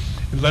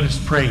 And let us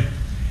pray.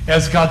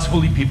 As God's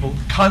holy people,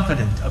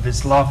 confident of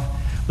his love,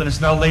 let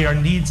us now lay our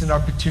needs and our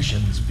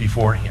petitions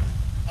before him.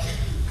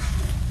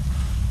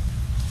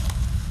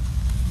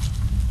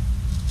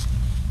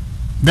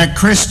 That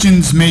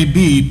Christians may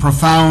be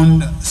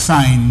profound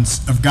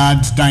signs of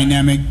God's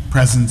dynamic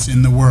presence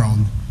in the world,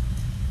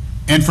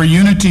 and for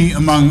unity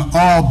among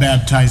all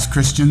baptized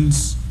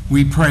Christians,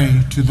 we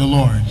pray to the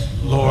Lord.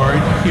 Lord,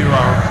 hear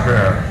our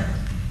prayer.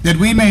 That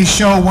we may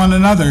show one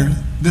another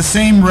the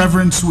same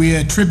reverence we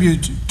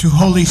attribute to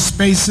holy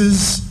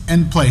spaces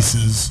and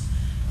places,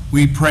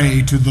 we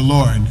pray to the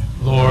Lord.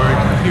 Lord,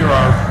 hear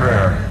our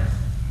prayer.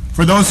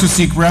 For those who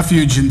seek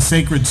refuge in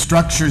sacred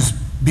structures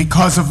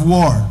because of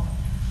war,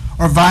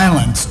 or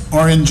violence,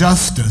 or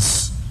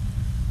injustice,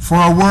 for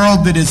a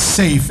world that is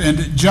safe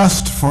and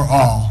just for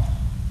all,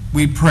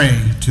 we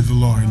pray to the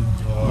Lord.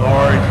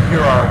 Lord,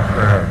 hear our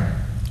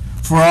prayer.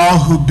 For all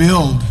who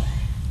build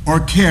or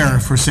care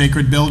for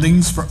sacred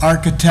buildings, for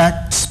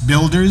architects,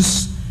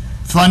 builders,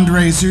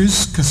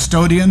 fundraisers,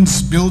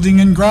 custodians, building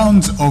and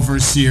grounds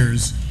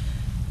overseers,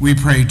 we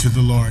pray to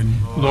the Lord.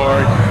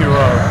 Lord, hear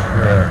our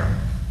prayer.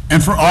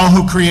 And for all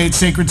who create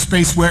sacred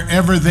space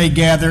wherever they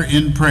gather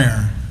in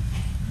prayer,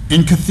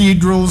 in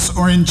cathedrals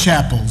or in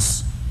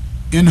chapels,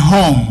 in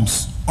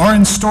homes or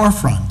in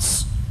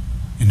storefronts,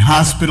 in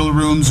hospital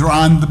rooms or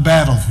on the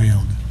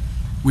battlefield,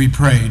 we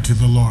pray to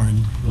the Lord.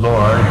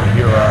 Lord,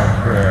 hear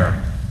our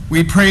prayer.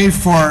 We pray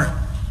for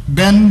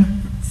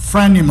Ben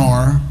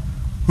Franimore,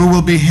 who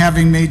will be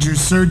having major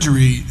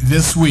surgery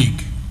this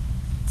week.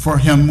 For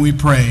him we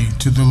pray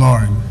to the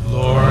Lord.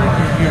 Lord,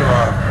 hear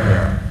our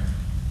prayer.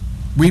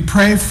 We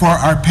pray for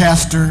our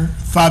pastor,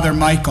 Father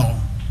Michael,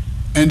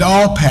 and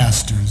all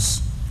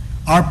pastors,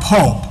 our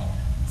Pope,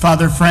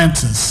 Father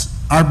Francis,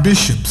 our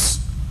bishops,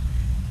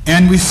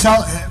 and we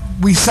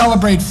we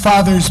celebrate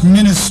Father's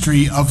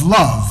ministry of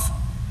love,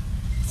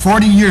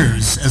 40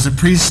 years as a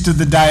priest of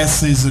the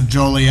Diocese of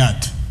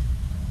Joliet.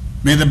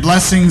 May the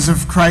blessings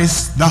of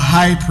Christ, the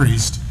High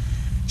Priest,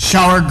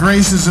 shower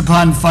graces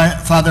upon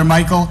Father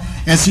Michael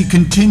as he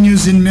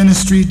continues in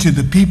ministry to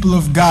the people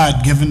of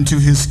God given to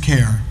his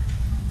care.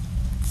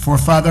 For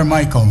Father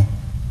Michael,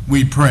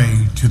 we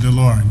pray to the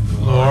Lord.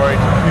 Lord, hear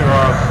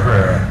our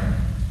prayer.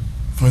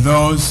 For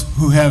those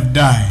who have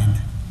died,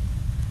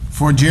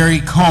 for Jerry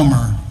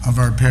Comer of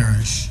our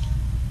parish,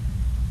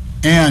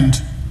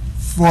 and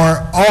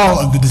for all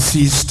of the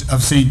deceased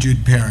of St.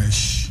 Jude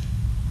Parish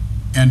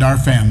and our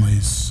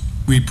families,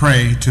 we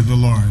pray to the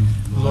Lord.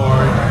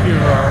 Lord, hear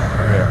our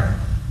prayer.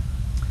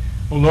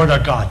 O Lord our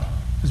God,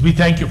 as we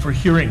thank you for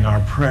hearing our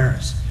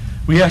prayers,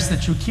 we ask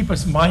that you keep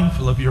us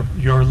mindful of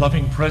your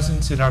loving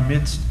presence in our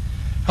midst.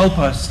 Help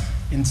us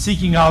in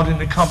seeking out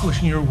and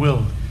accomplishing your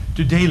will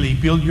to daily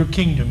build your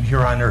kingdom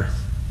here on earth.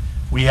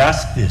 We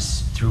ask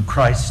this through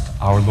Christ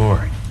our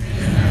Lord.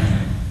 Amen.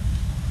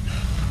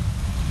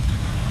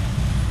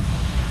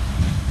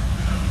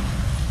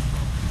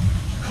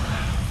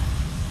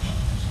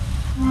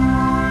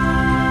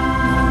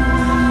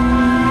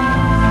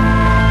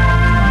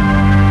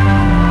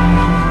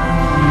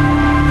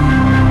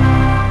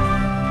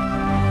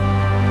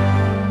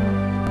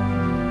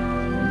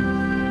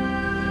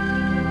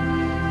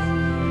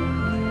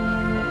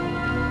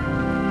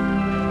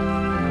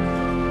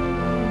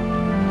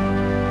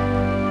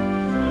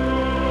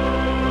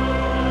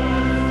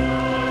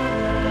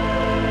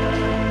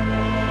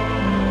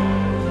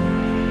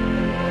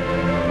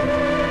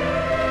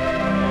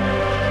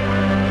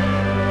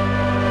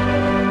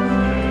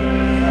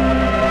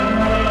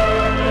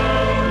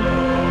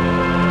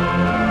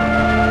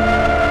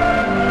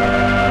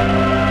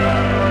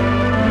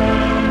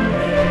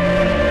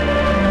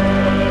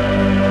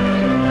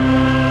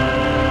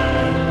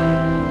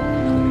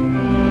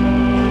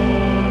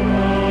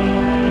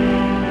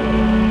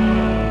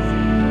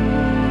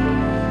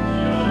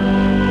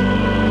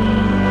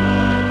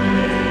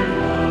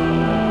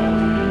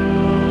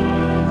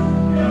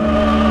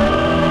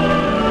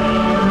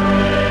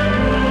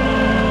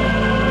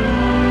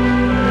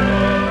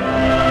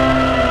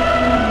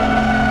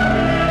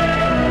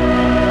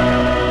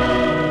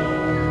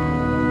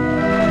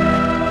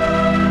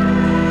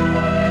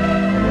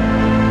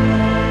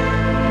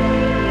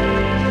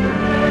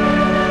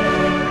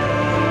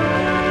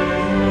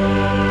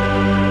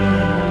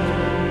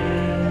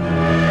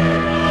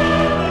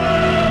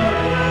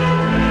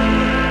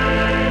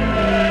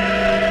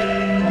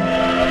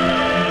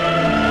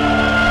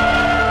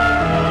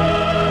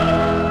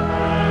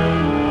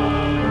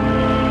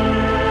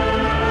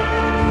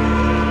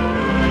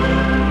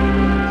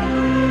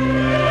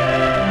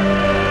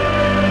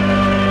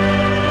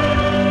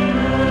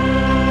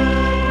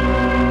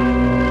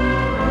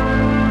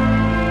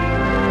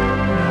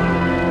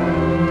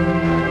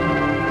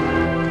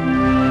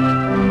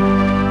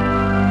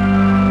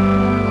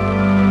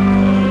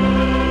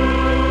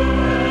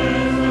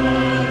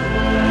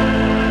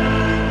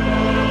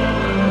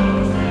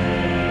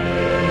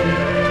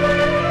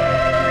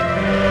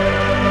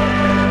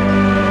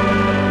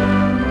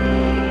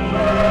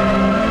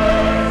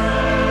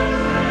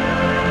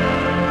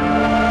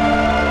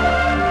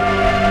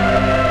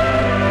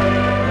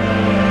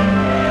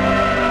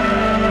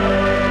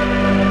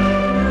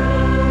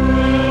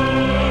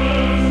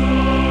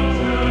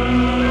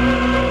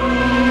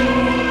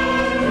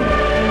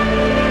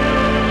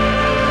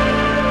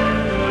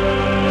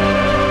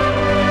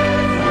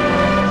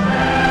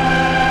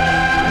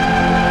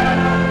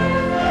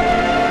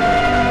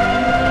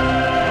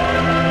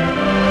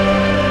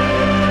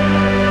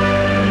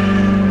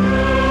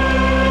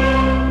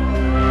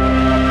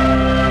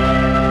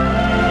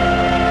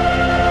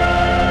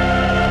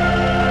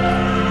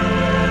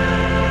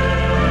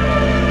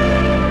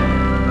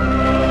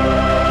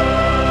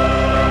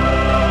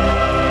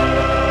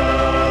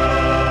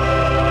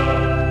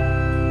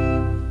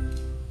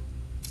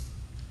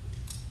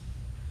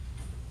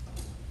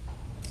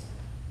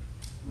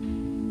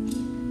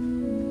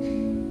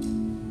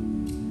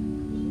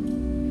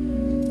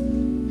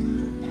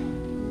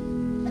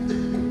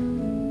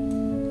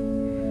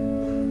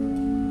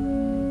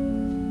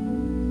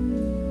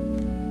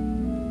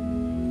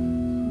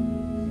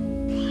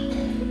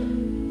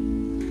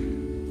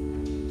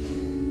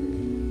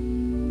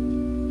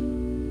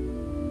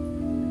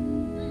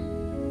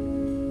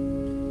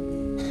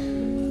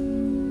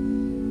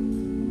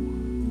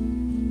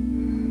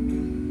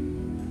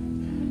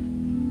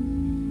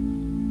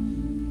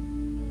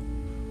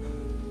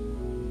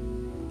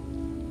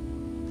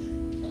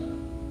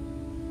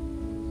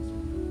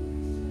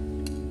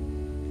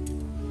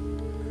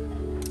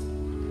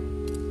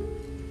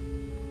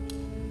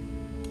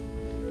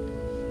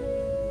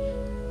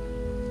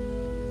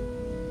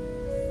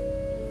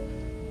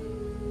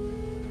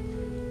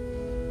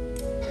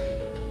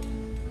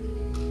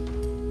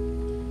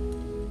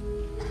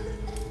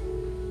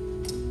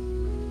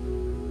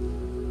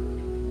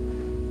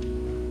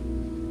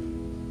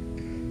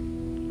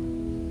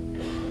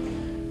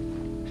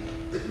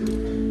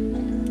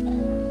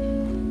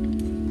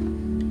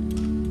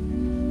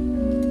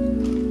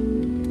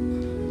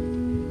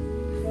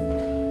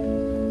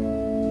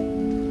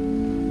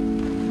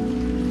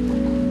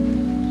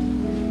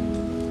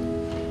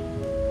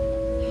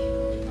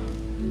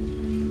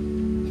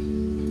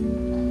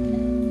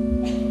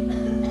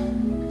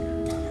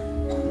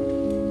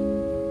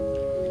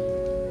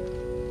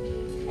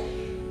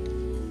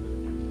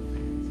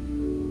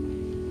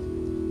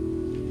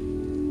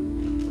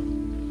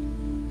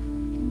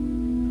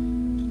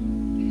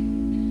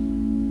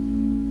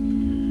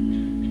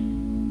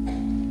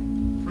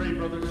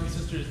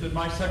 that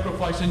my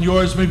sacrifice and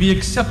yours may be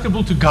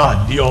acceptable to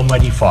God, the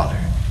Almighty Father.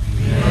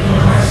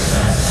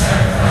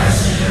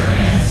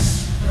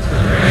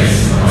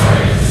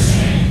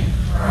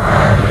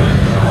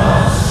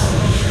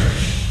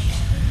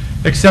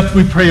 Accept,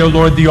 we pray, O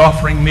Lord, the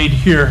offering made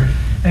here,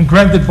 and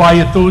grant that by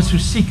it those who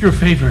seek your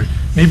favor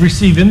may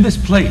receive in this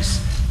place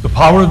the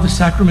power of the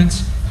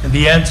sacraments and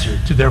the answer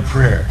to their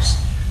prayers.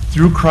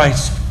 Through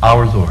Christ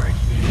our Lord.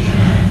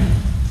 Amen.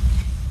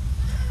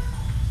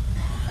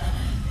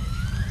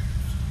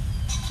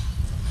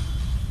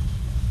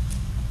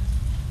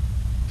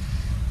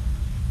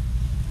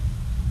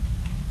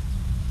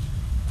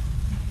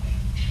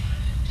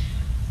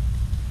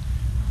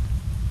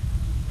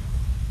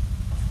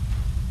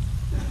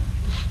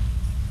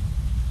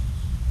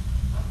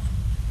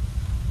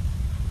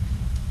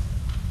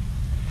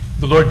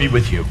 The Lord be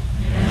with you.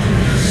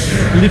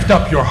 Lift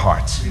up your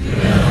hearts.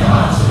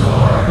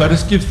 Let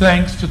us give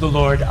thanks to the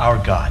Lord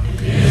our God.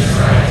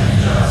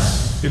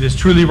 It is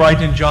truly right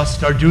and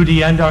just, our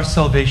duty and our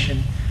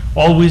salvation,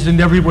 always and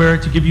everywhere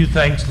to give you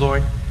thanks,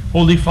 Lord,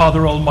 Holy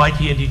Father,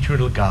 Almighty and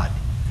eternal God.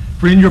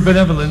 For in your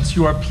benevolence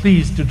you are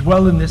pleased to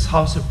dwell in this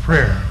house of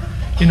prayer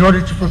in order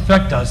to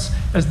perfect us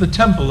as the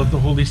temple of the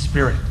Holy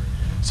Spirit,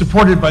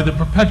 supported by the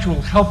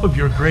perpetual help of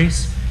your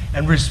grace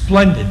and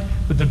resplendent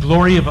with the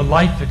glory of a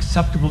life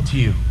acceptable to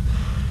you.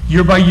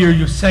 Year by year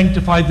you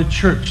sanctify the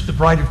church, the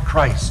bride of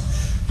Christ,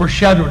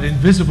 foreshadowed in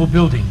visible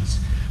buildings,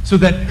 so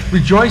that,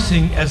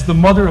 rejoicing as the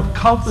mother of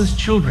countless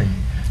children,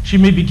 she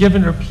may be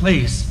given her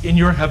place in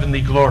your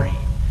heavenly glory.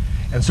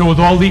 And so with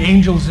all the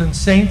angels and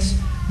saints,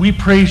 we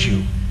praise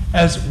you,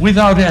 as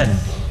without end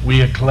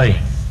we acclaim.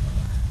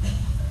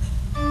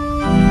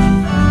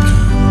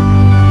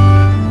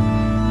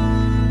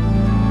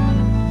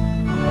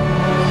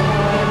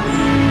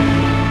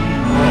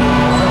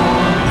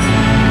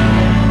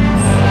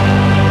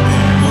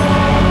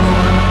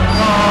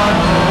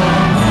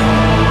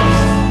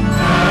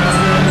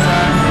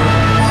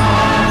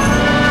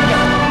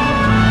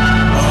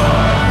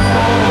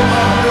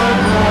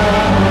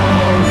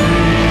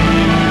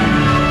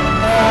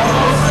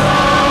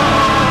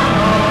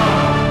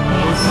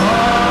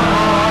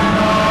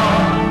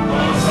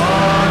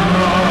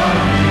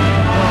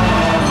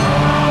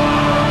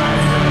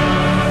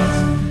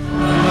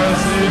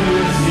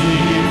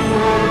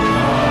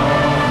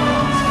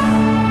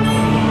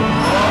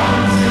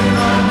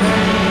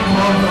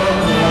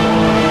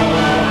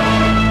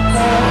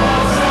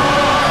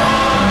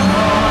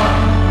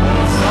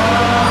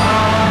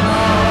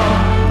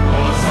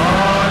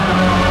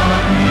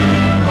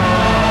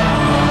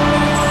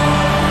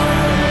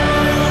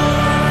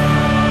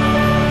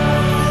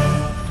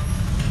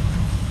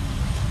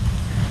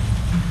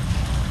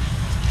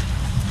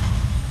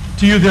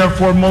 To you,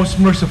 therefore, most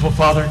merciful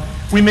Father,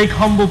 we make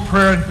humble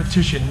prayer and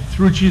petition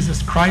through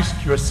Jesus Christ,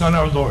 your Son,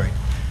 our Lord,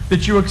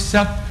 that you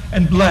accept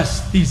and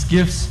bless these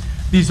gifts,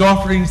 these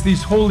offerings,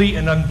 these holy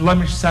and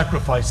unblemished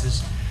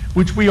sacrifices,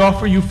 which we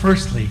offer you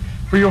firstly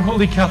for your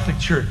holy Catholic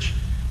Church.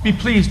 Be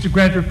pleased to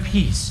grant her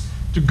peace,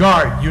 to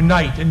guard,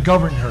 unite, and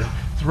govern her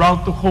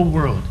throughout the whole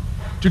world,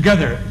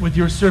 together with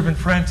your servant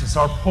Francis,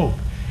 our Pope,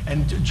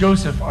 and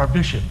Joseph, our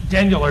Bishop,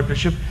 Daniel, our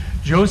Bishop,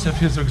 Joseph,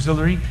 his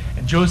auxiliary,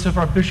 and Joseph,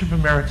 our Bishop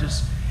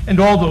Emeritus, and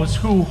all those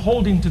who,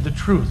 holding to the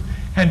truth,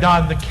 hand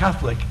on the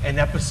Catholic and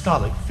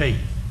Apostolic faith.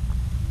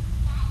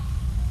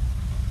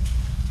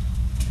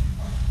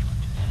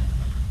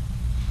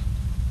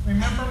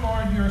 Remember,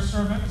 Lord, your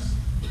servants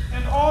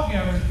and all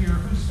gathered here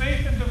whose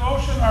faith and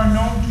devotion are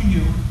known to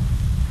you.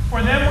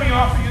 For them we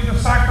offer you the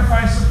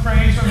sacrifice of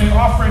praise, or they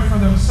offer it for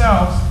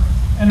themselves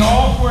and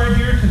all who are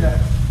dear to them,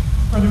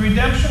 for the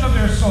redemption of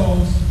their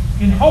souls,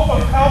 in hope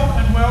of health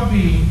and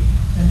well-being,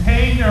 and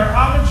paying their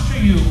homage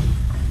to you,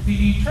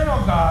 the eternal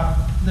God,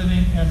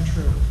 living and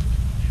true.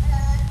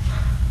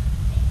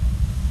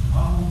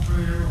 Humble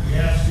prayer, we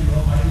ask you,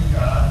 Almighty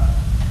God,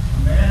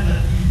 command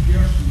that these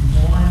gifts be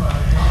borne by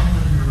the hand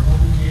of your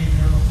holy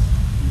angel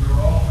to your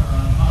altar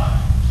on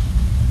high,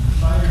 in the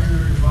sight of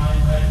your divine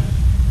majesty,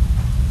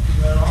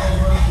 so that all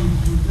of us who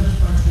through this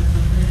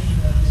participation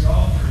at the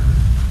altar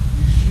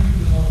receive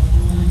the most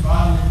holy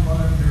body and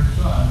blood of your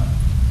Son,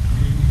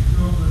 may be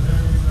filled with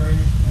every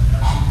grace and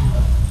happy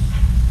blessing.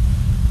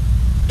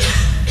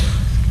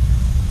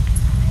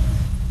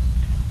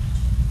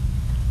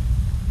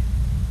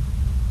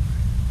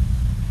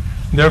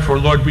 Therefore,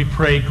 Lord, we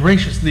pray,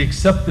 graciously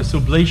accept this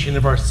oblation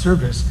of our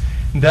service,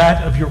 and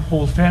that of your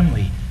whole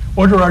family.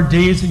 Order our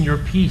days in your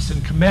peace,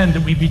 and command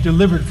that we be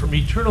delivered from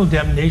eternal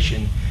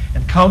damnation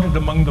and counted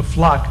among the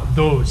flock of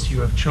those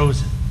you have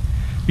chosen.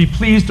 Be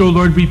pleased, O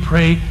Lord, we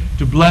pray,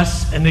 to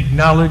bless and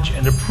acknowledge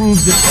and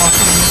approve this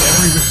offering in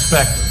every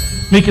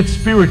respect. Make it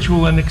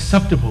spiritual and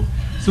acceptable,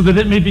 so that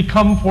it may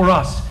become for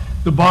us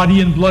the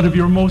body and blood of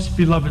your most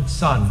beloved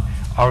Son,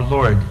 our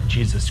Lord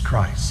Jesus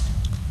Christ.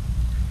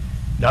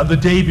 Now the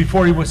day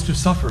before he was to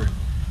suffer,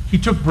 he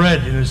took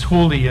bread in his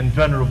holy and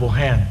venerable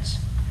hands,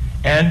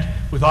 and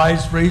with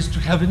eyes raised to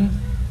heaven,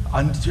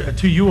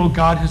 unto you, O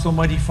God, his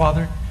almighty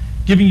Father,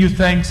 giving you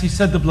thanks, he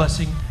said the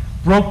blessing,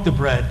 broke the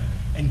bread,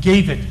 and and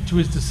gave it to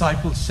his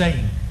disciples,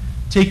 saying,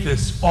 "Take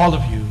this, all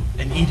of you,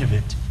 and eat of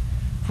it,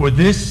 for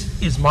this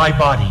is my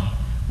body,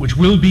 which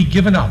will be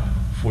given up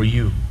for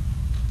you."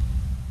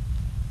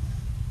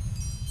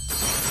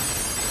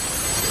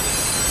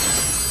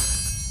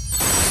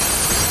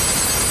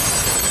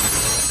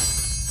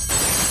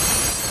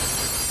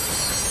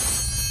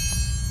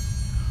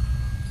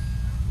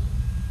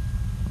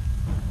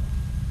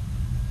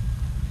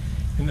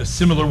 In a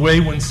similar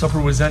way, when supper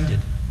was ended,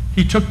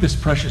 he took this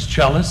precious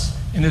chalice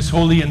in his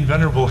holy and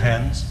venerable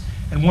hands,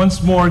 and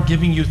once more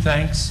giving you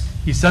thanks,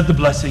 he said the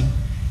blessing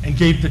and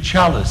gave the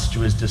chalice to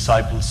his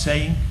disciples,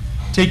 saying,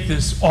 "Take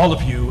this, all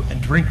of you,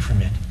 and drink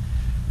from it.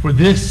 For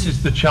this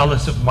is the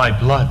chalice of my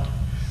blood,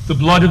 the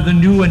blood of the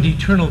new and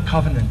eternal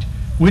covenant,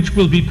 which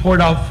will be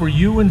poured out for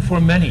you and for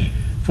many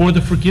for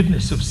the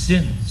forgiveness of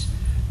sins.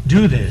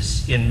 Do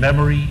this in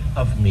memory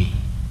of me."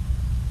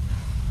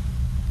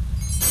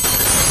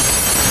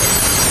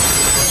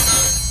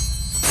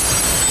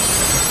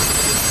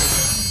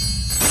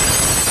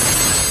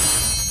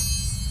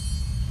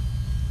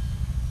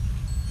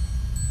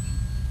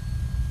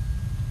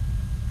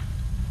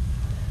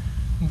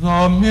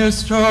 The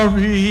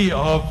mystery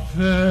of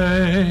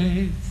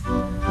faith.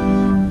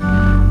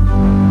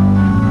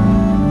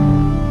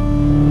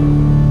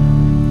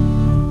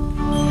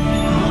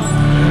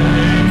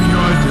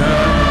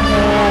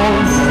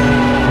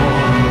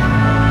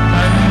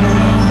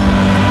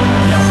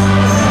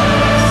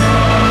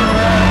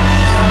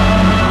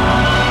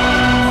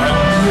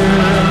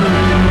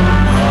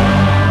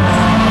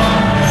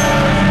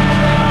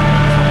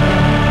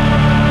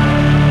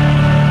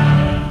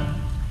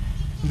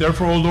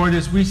 Therefore, O Lord,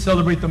 as we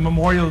celebrate the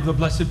memorial of the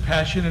blessed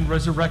passion and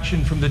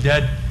resurrection from the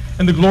dead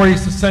and the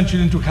glorious ascension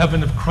into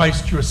heaven of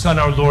Christ, your Son,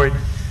 our Lord,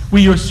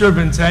 we, your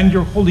servants and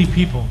your holy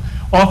people,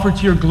 offer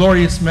to your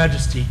glorious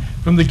majesty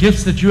from the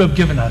gifts that you have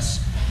given us,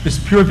 this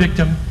pure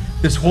victim,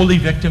 this holy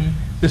victim,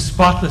 this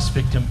spotless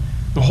victim,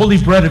 the holy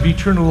bread of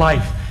eternal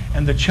life,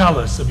 and the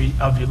chalice of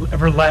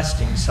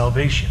everlasting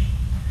salvation.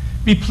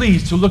 Be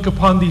pleased to look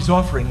upon these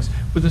offerings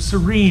with a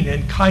serene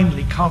and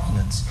kindly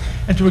countenance,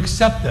 and to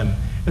accept them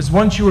as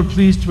once you were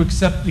pleased to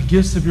accept the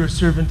gifts of your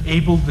servant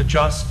Abel the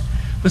just,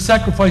 the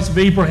sacrifice of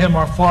Abraham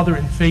our father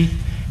in faith,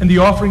 and the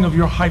offering of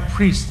your high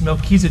priest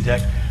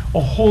Melchizedek, a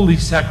holy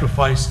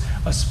sacrifice,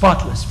 a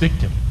spotless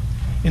victim.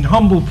 In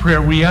humble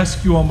prayer we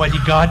ask you, Almighty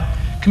God,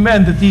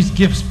 command that these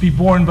gifts be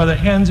borne by the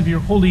hands of your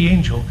holy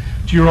angel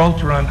to your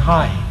altar on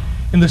high,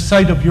 in the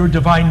sight of your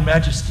divine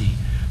majesty,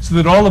 so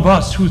that all of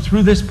us who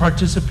through this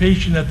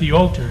participation at the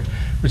altar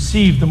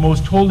receive the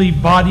most holy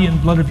body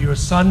and blood of your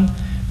Son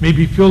may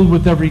be filled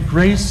with every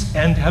grace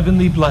and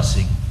heavenly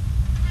blessing.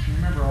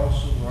 Remember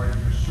also, Lord,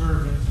 your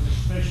servants, and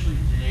especially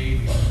today we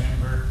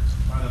remember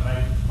Father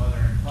Michael's mother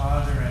and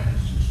father and his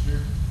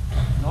sister,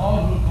 and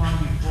all who have gone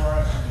before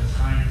us in this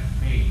time of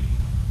faith,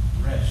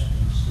 rest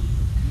and sleep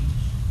of peace.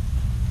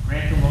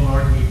 Grant them, O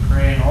Lord, we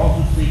pray, and all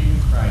who sleep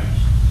in Christ,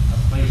 a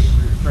place of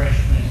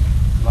refreshment,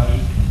 light,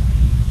 and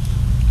peace.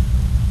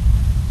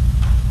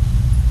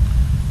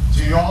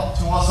 To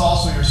us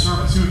also, your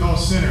servants, who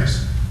those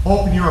sinners,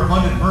 hope in your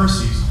abundant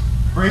mercies,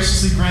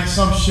 graciously grant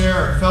some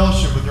share and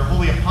fellowship with your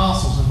holy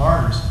apostles and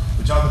martyrs,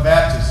 which are the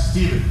Baptists,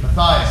 Stephen,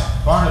 Matthias,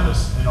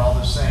 Barnabas, and all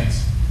their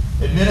saints.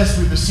 Admit us,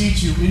 we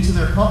beseech you, into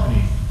their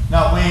company,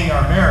 not weighing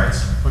our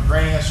merits, but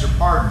granting us your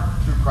pardon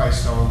through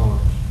Christ our Lord.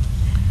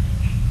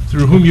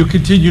 Through whom you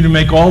continue to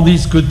make all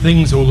these good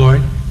things, O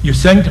Lord, you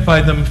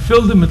sanctify them,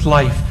 fill them with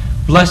life,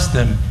 bless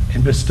them,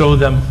 and bestow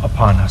them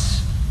upon us.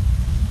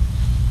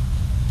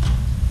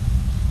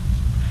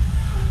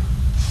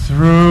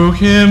 Through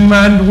him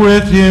and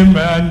with him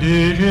and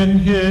in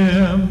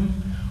him,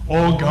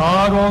 O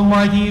God,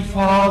 Almighty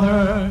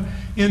Father,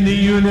 in the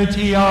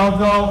unity of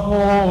the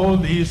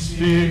Holy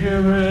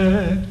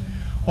Spirit,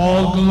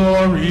 all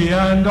glory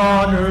and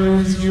honor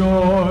is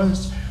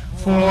yours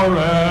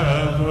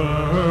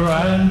forever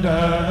and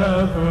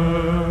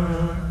ever.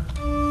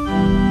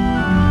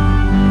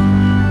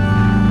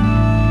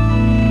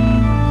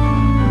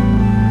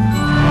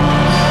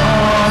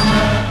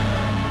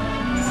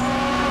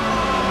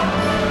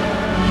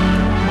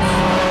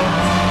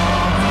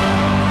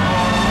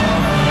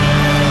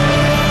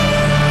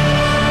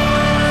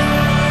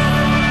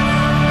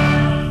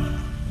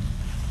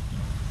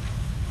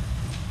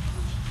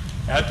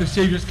 At the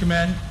Savior's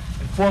command,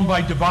 informed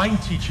by divine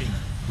teaching,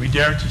 we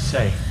dare to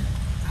say,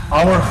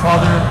 Our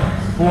Father,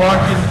 who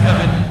art in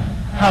heaven,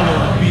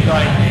 hallowed be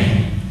thy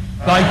name.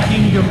 Thy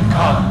kingdom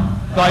come,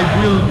 thy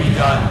will be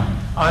done,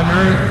 on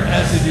earth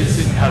as it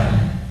is in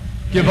heaven.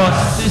 Give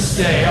us this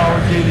day our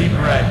daily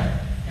bread,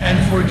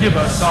 and forgive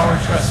us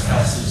our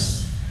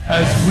trespasses,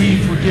 as we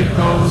forgive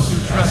those who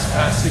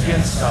trespass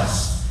against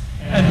us.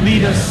 And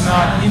lead us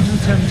not into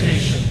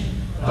temptation,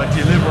 but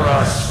deliver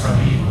us from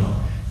evil.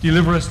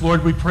 Deliver us,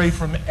 Lord, we pray,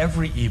 from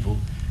every evil.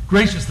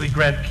 Graciously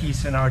grant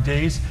peace in our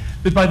days,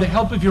 that by the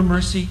help of your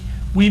mercy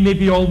we may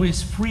be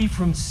always free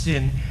from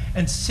sin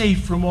and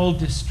safe from all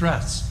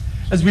distress,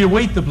 as we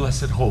await the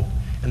blessed hope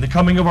and the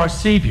coming of our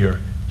Savior,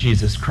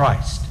 Jesus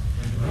Christ.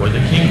 For the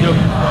kingdom,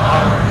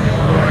 power, and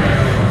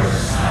glory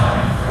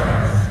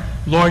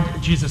Lord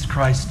Jesus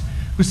Christ,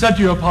 who said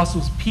to your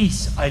apostles,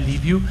 "Peace I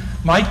leave you,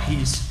 my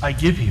peace I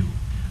give you,"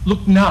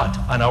 look not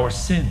on our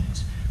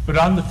sins, but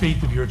on the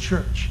faith of your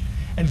church,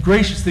 and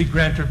graciously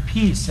grant her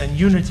peace and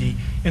unity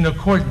in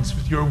accordance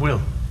with your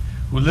will,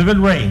 who live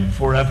and reign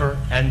forever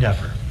and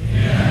ever.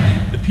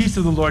 Amen. The peace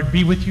of the Lord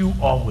be with you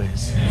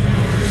always.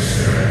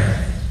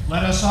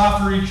 Let us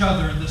offer each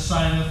other the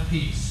sign of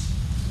peace.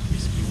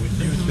 Peace be with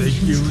you.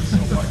 Thank you so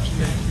much.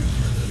 Thank you.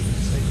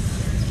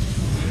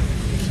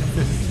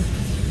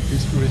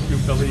 Peace be with you,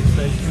 Billy.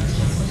 Thank you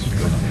so much.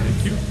 Good.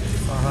 Thank you.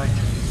 All right.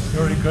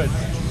 Very good.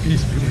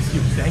 Peace be with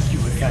you. Thank you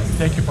again.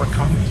 Thank you for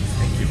coming.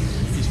 Thank you.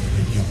 Peace be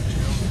with you.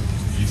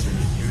 Peace be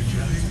with you,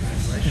 John.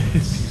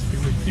 Peace be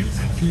with you.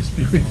 Peace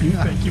be with you.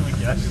 Thank you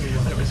again.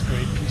 That was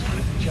great. Peace be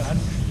with you, John.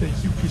 Thank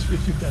you. Peace be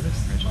with you, Dennis.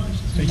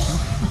 Thank you.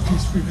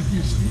 Peace be with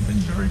you, Stephen.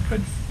 Very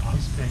good.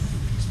 Peace, thank you.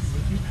 Peace be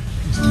with you.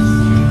 Peace be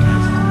with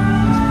you.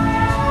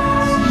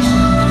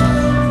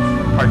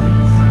 Pardon me.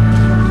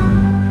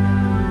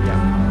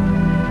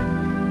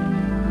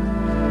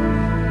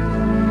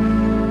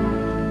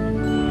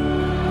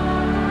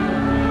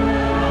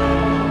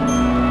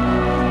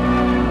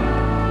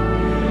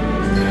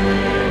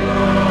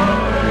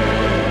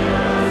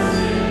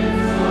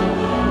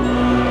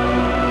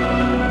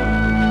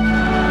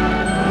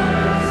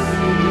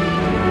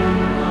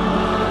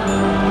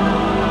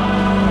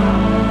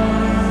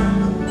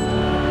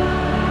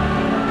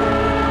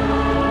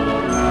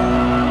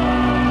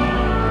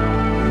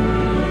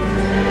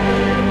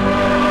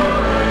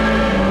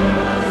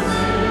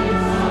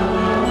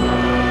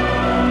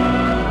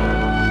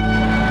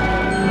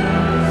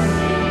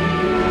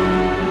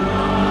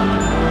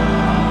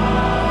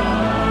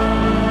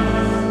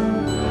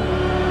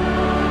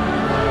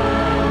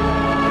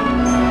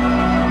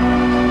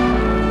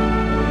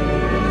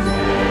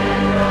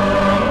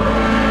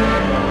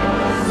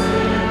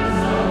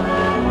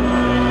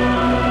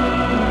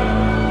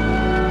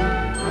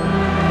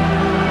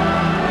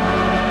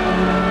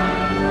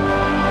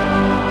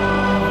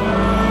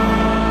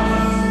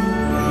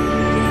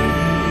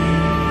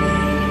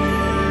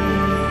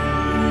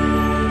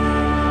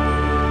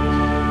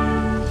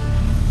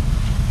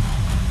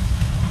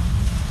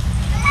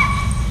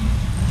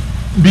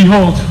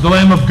 Behold, the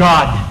Lamb of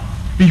God.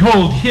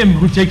 Behold, him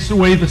who takes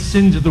away the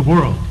sins of the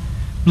world.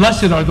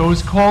 Blessed are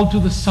those called to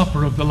the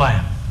supper of the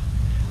Lamb.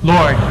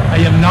 Lord, I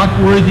am not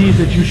worthy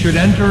that you should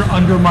enter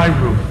under my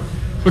roof,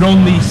 but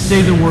only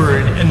say the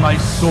word, and my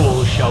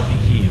soul shall be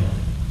healed.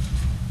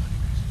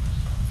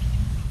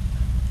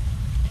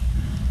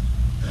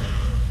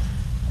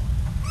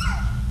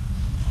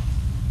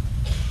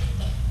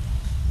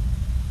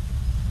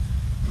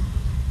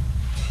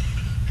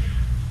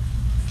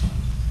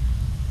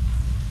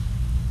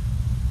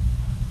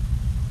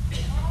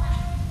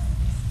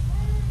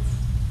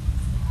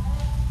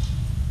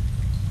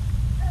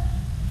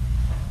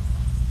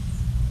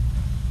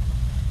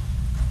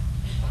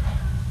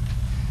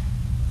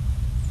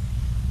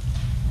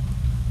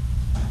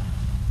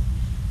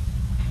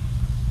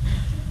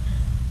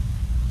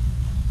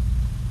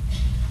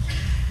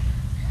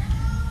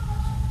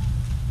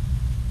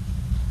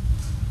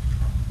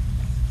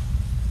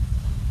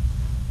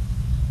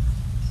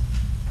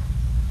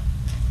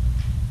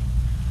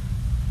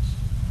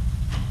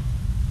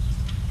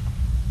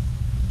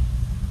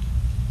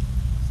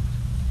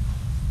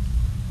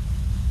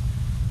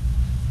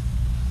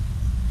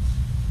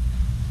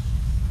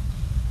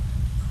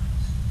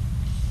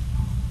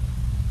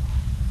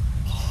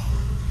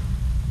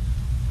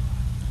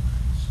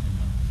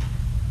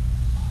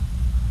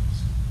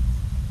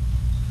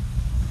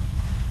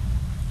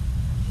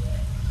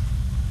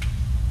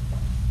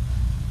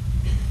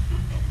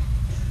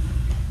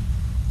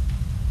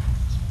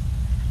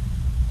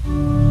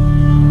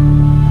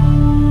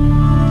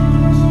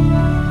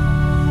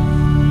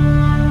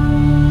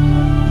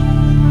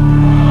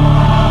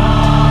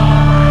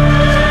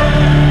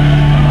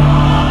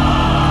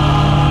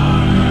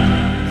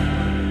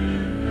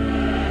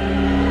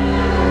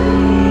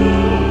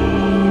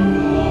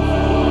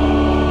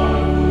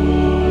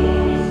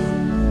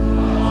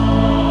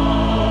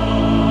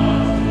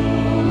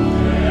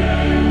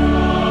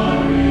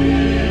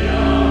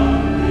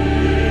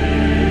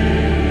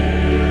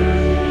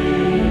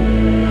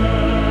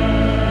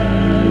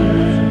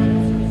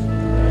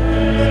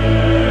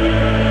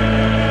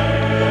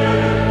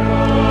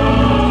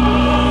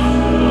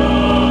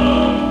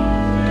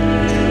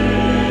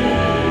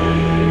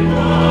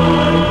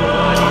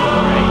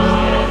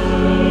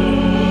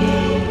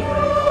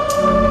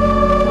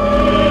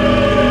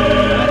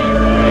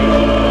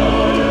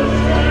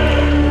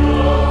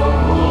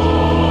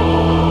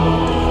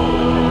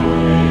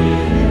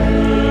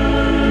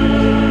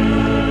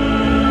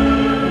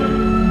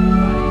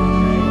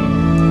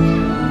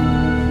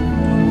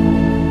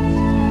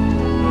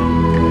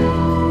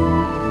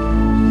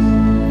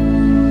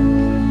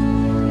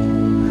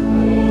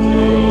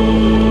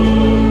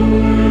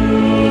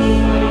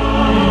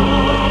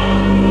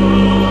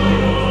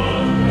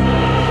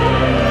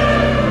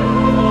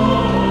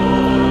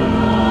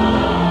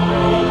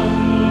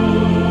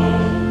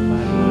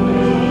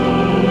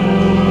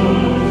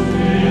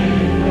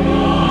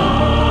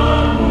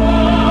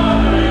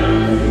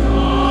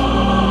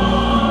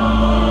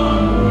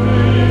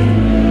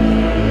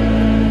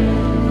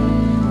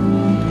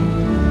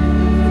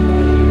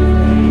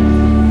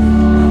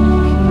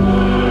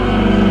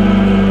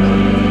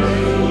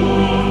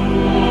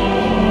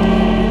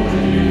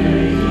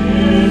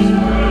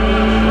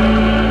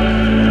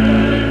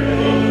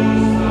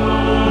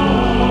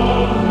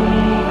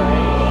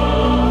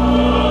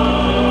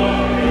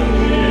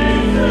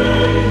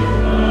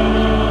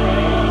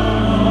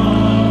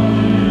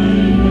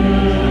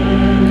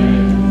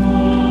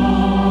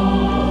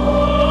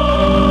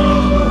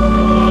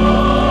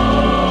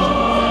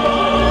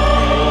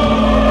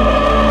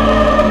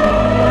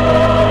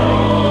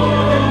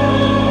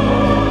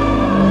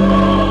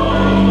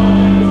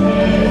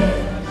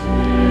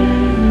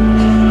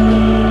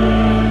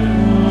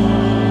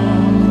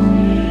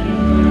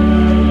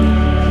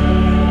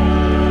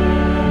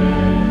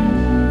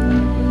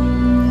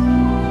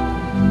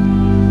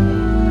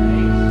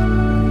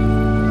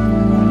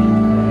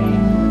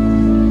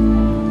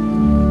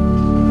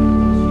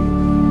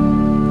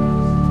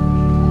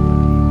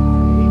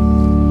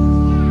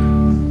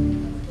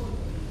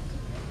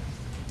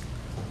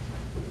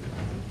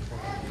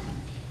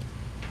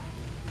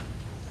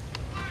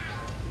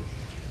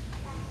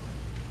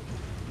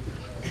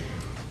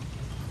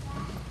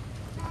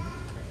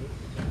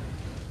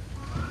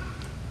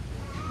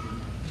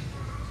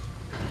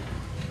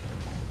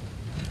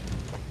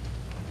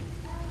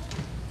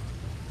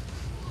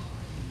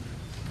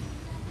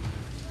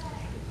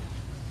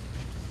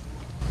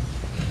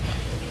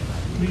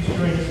 please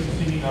join us in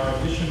singing our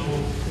additional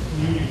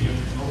communion hymn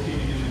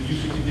located in the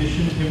music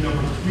edition, hymn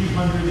number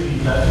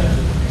 311,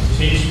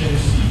 Taste and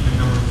See, hymn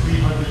number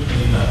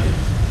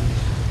 311.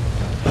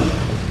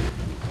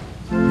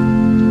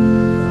 Thank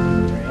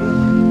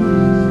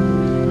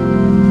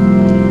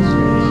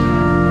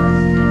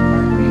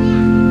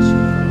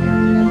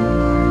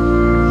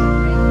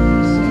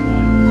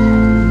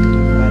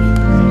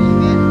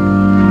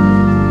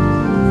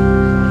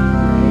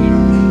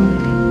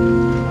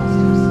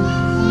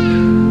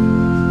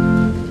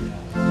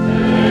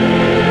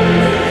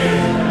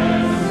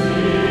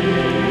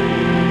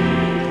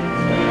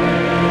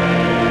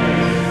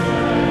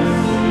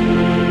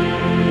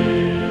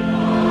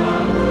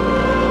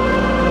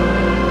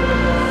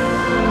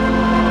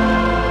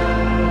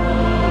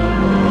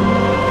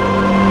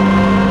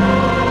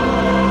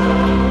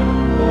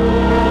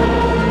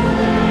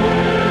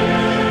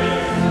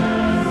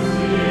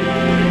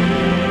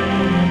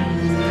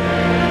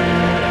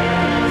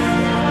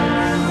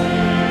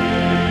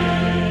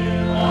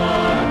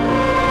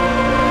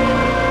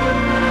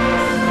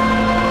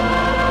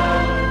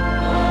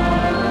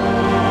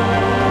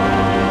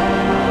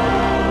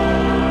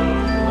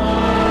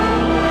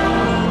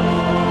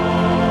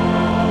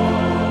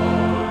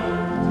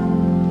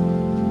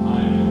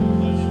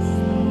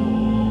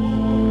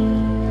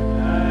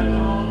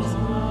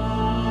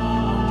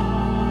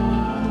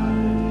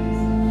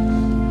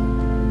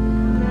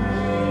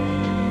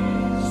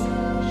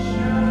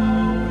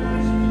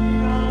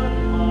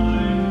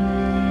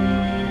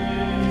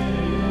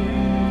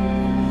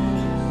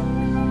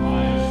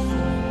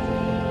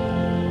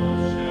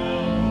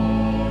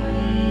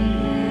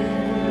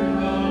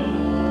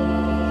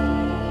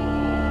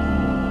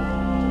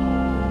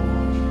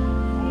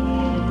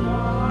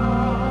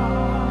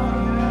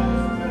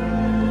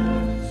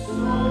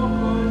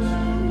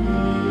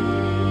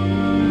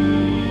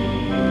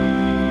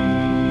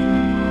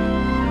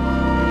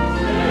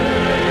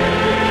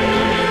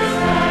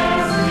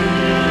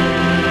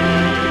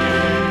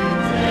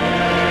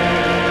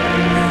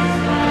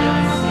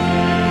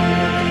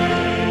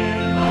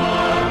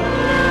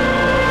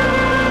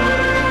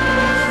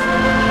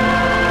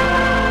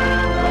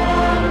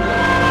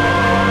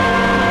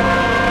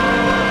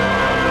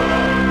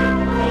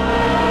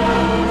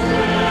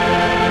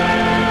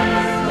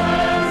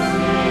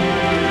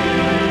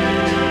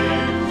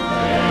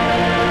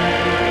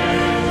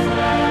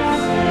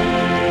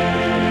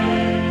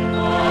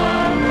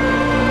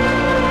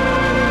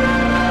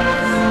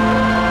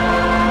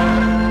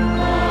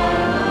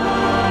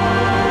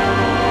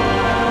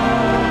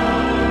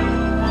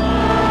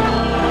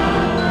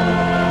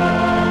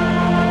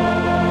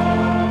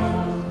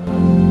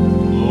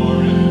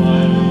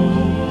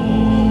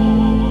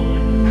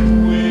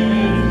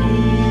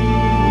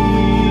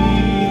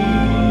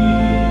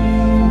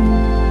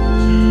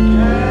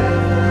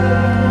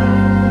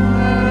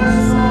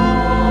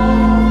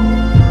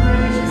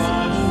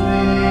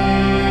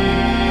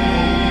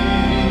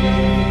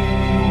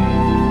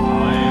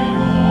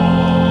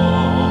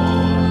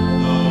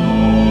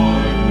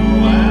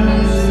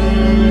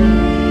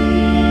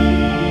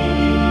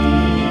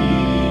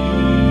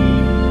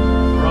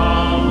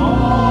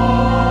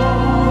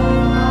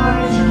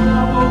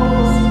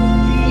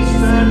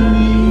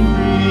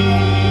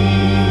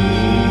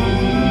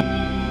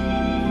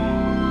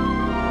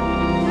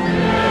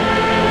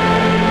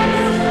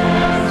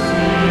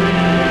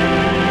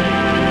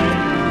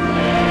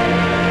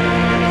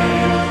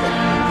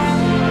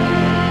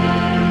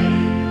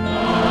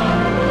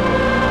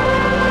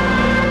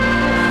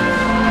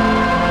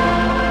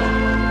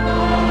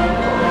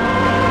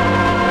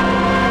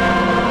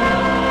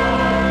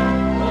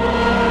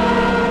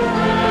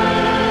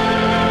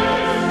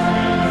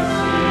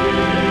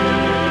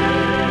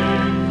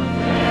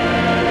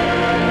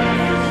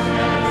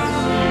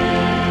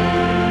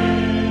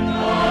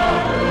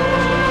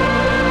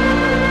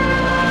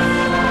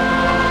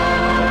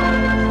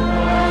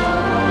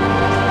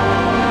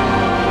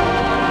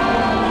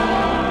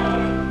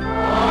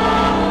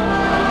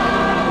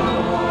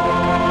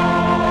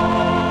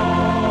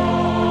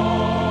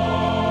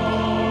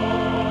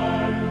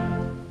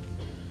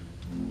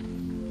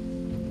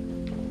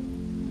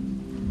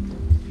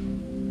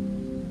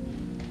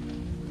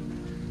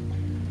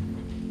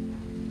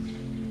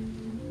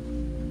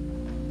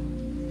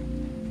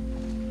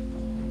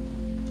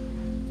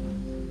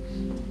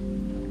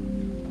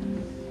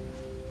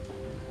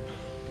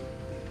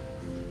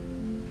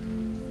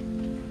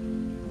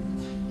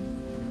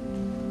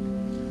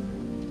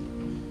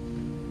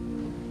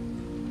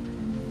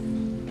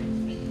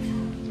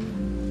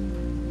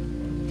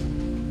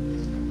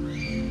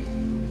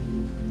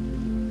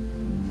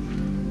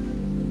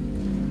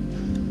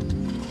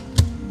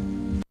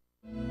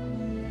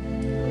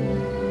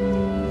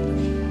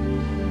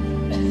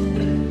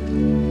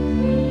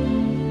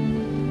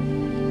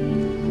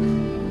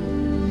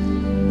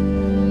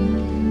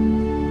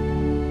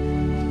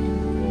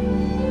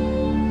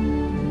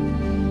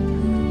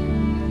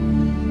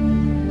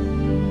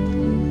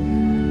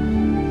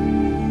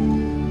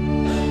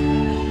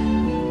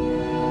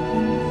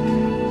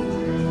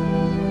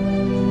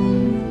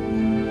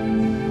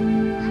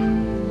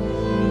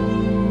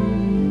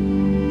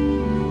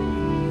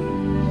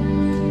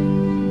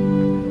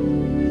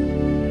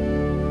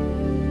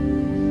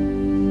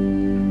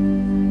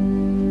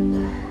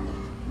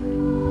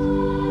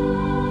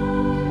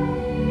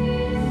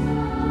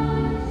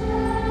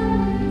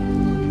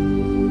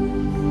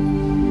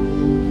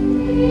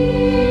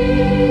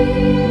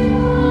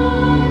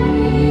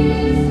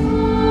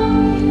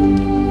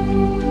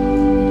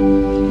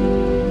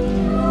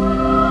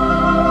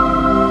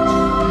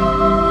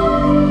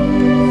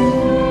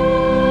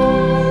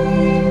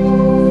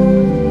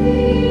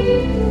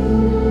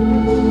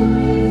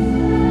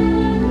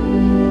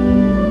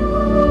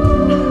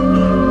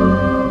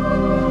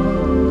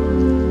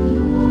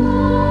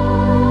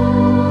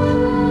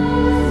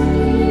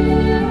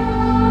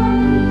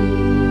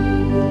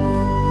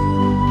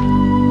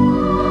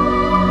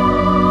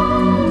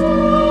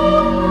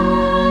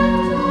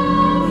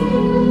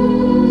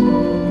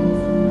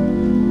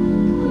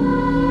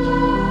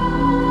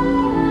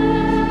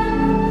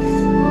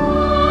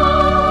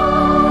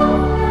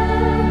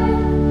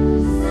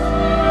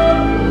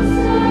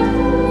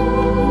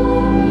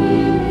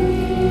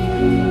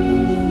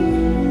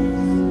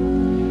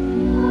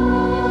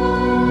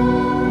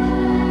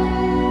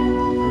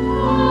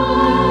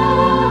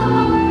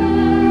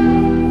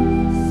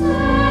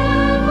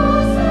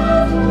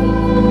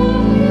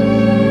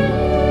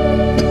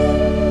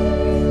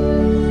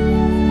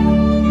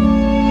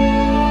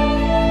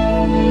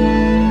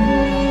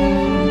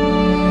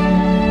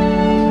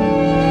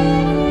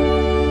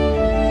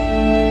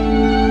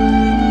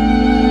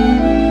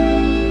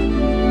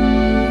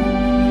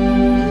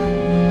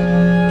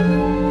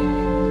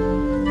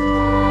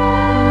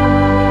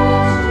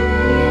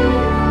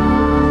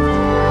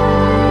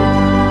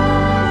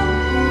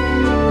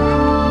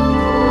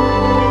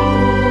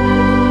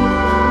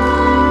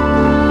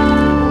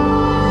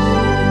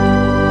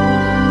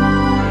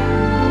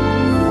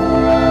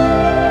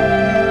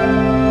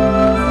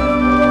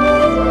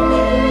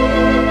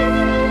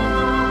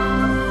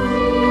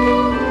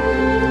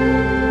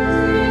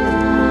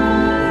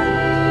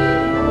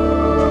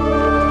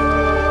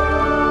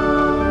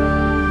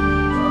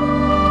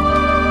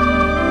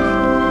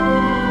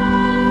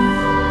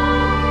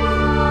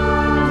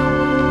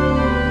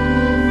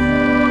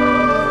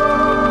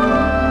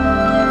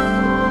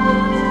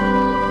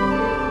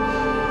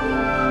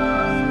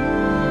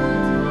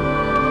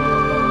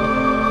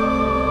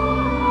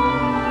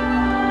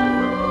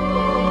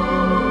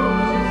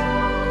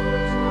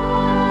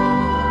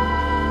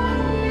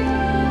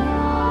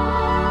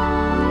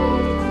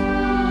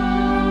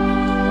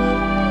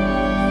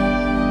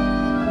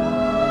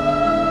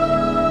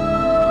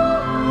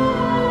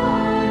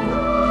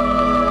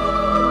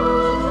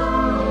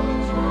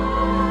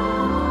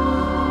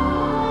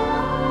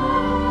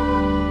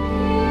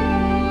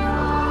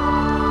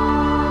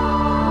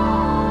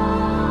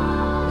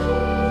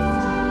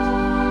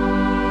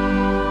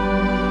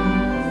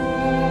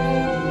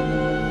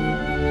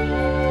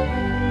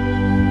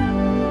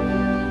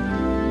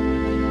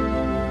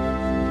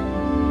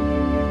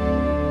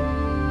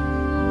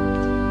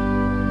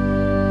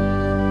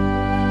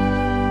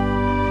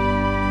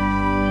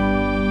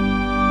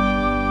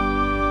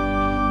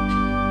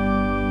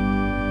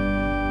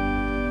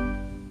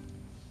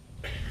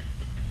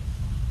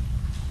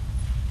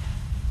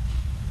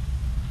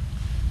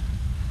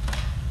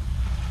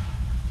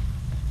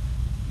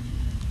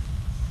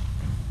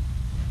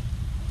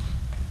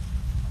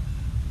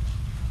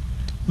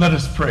Let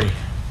us pray.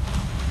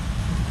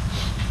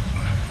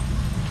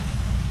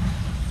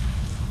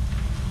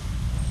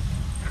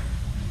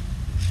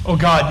 O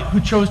God, who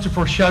chose to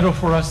foreshadow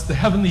for us the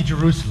heavenly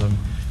Jerusalem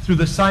through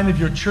the sign of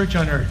your church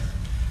on earth,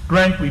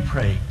 grant, we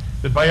pray,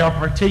 that by our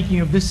partaking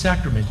of this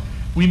sacrament,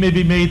 we may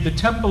be made the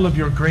temple of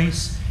your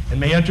grace and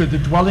may enter the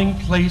dwelling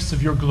place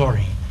of your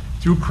glory.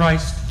 Through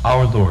Christ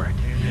our Lord.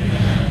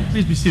 Amen.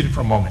 Please be seated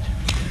for a moment.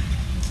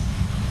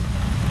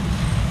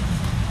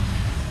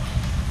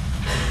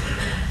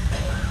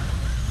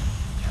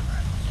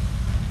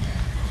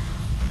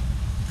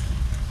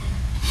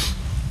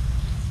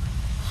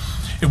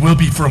 It will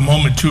be for a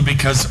moment, too,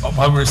 because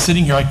while we were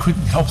sitting here, I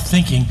couldn't help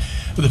thinking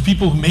of the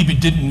people who maybe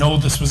didn't know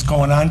this was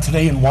going on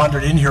today and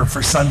wandered in here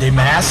for Sunday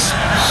Mass.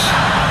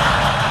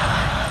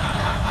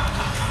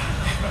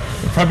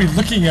 They're probably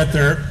looking at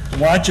their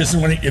watches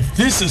and wondering, if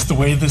this is the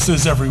way this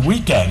is every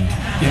weekend,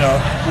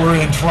 we're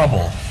in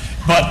trouble.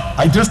 But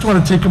I just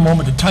want to take a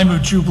moment. The time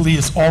of Jubilee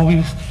is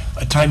always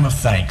a time of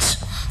thanks.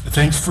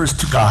 Thanks first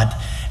to God,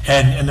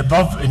 and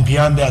above and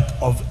beyond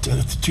that,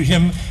 to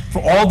Him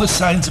for all the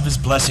signs of His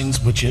blessings,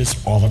 which is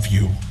all of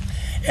you.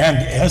 And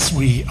as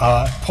we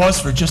pause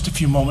for just a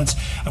few moments,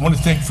 I want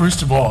to thank,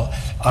 first of all,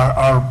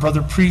 our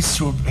brother priests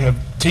who have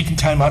taken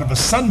time out of a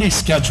Sunday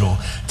schedule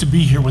to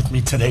be here with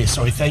me today.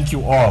 So I thank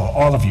you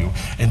all of you,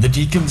 and the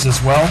deacons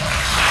as well.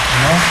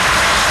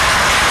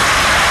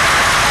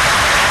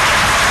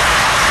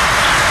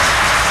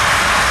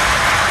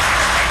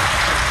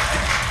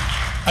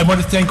 I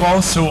want to thank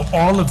also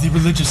all of the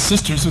religious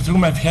sisters with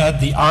whom I've had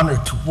the honor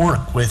to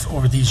work with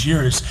over these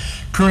years.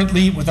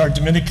 Currently with our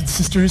Dominican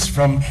sisters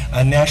from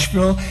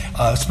Nashville.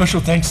 Special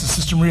thanks to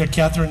Sister Maria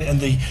Catherine and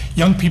the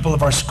young people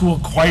of our school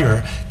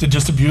choir did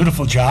just a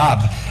beautiful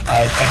job.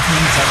 That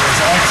means that was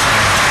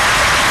excellent.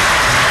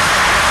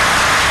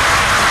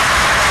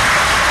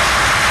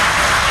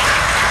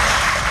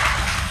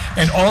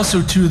 And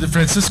also to the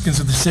Franciscans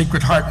of the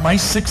Sacred Heart. My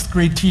 6th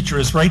grade teacher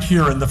is right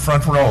here in the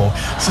front row.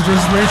 So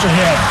just raise your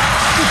hand.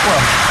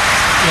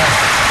 Yeah.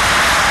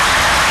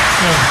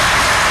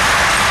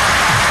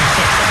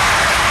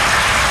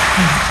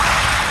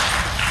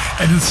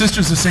 And the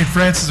Sisters of St.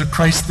 Francis of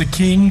Christ the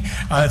King.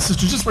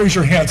 Sister, just raise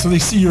your hand so they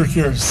see you're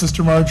here.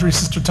 Sister Marjorie,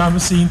 Sister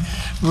Thomasine,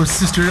 or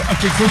Sister,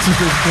 okay, good,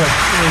 good.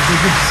 Very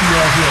good to see you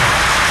all here.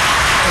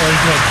 Very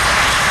good.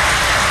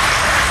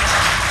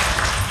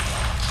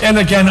 And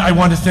again, I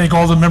want to thank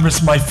all the members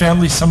of my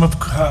family, some of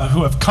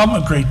who have come a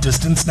great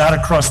distance, not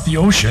across the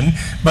ocean,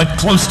 but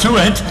close to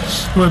it,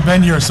 who have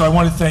been here. So I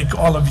want to thank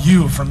all of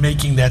you for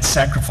making that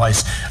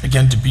sacrifice,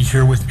 again, to be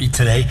here with me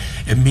today.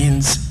 It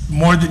means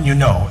more than you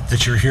know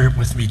that you're here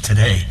with me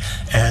today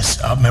as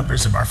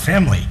members of our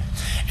family.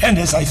 And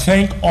as I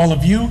thank all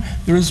of you,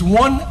 there is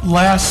one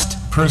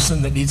last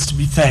person that needs to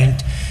be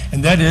thanked,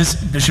 and that is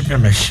Bishop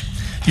Imish.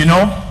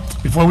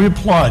 Before we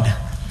applaud,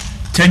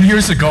 10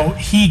 years ago,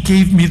 he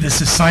gave me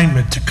this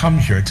assignment to come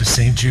here to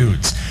St.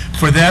 Jude's.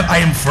 For that, I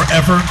am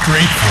forever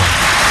grateful.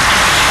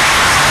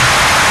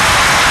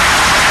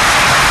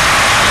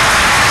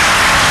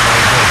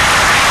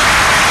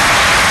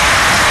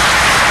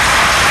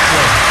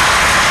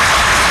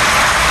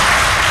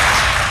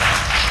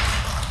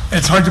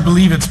 It's hard to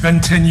believe it's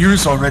been 10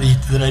 years already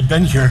that I've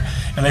been here,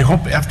 and I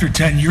hope after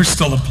 10 you're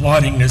still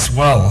applauding as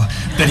well,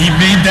 that he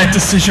made that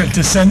decision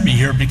to send me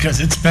here, because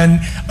it's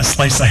been a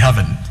slice of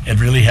heaven. It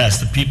really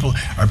has.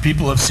 Our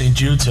people of St.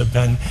 Jude's have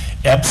been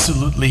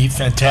absolutely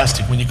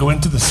fantastic. When you go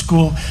into the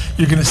school,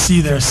 you're going to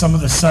see there some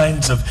of the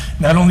signs of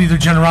not only their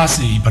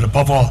generosity, but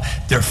above all,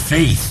 their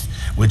faith,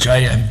 which I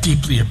am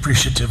deeply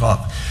appreciative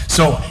of.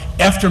 So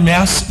after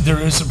Mass, there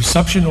is a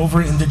reception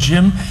over in the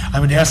gym. I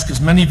would ask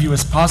as many of you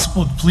as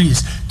possible,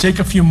 please take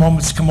a few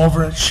moments to come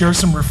over and share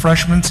some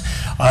refreshments.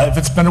 If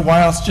it's been a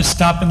while, just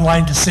stop in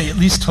line to say at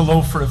least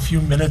hello for a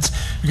few minutes,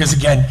 because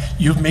again,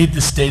 you've made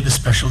this day the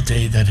special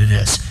day that it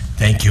is.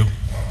 Thank you.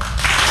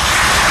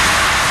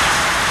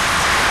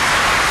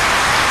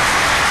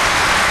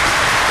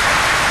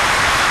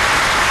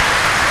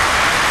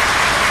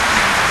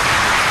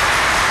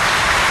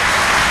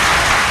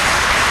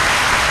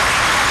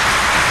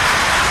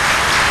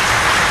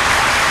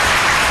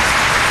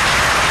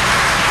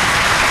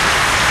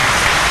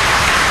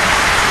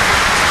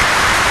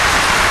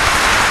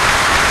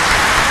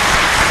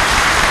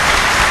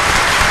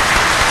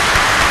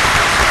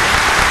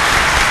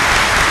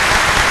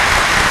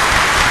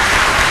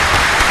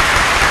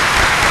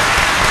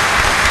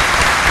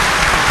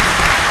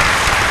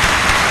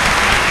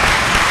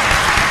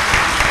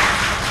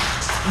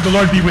 The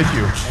Lord be with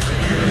you.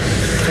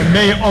 And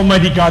may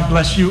Almighty God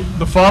bless you,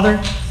 the Father,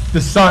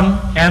 the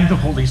Son, and the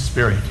Holy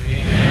Spirit.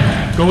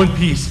 Amen. Go in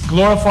peace,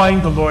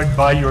 glorifying the Lord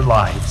by your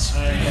lives.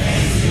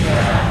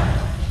 Amen.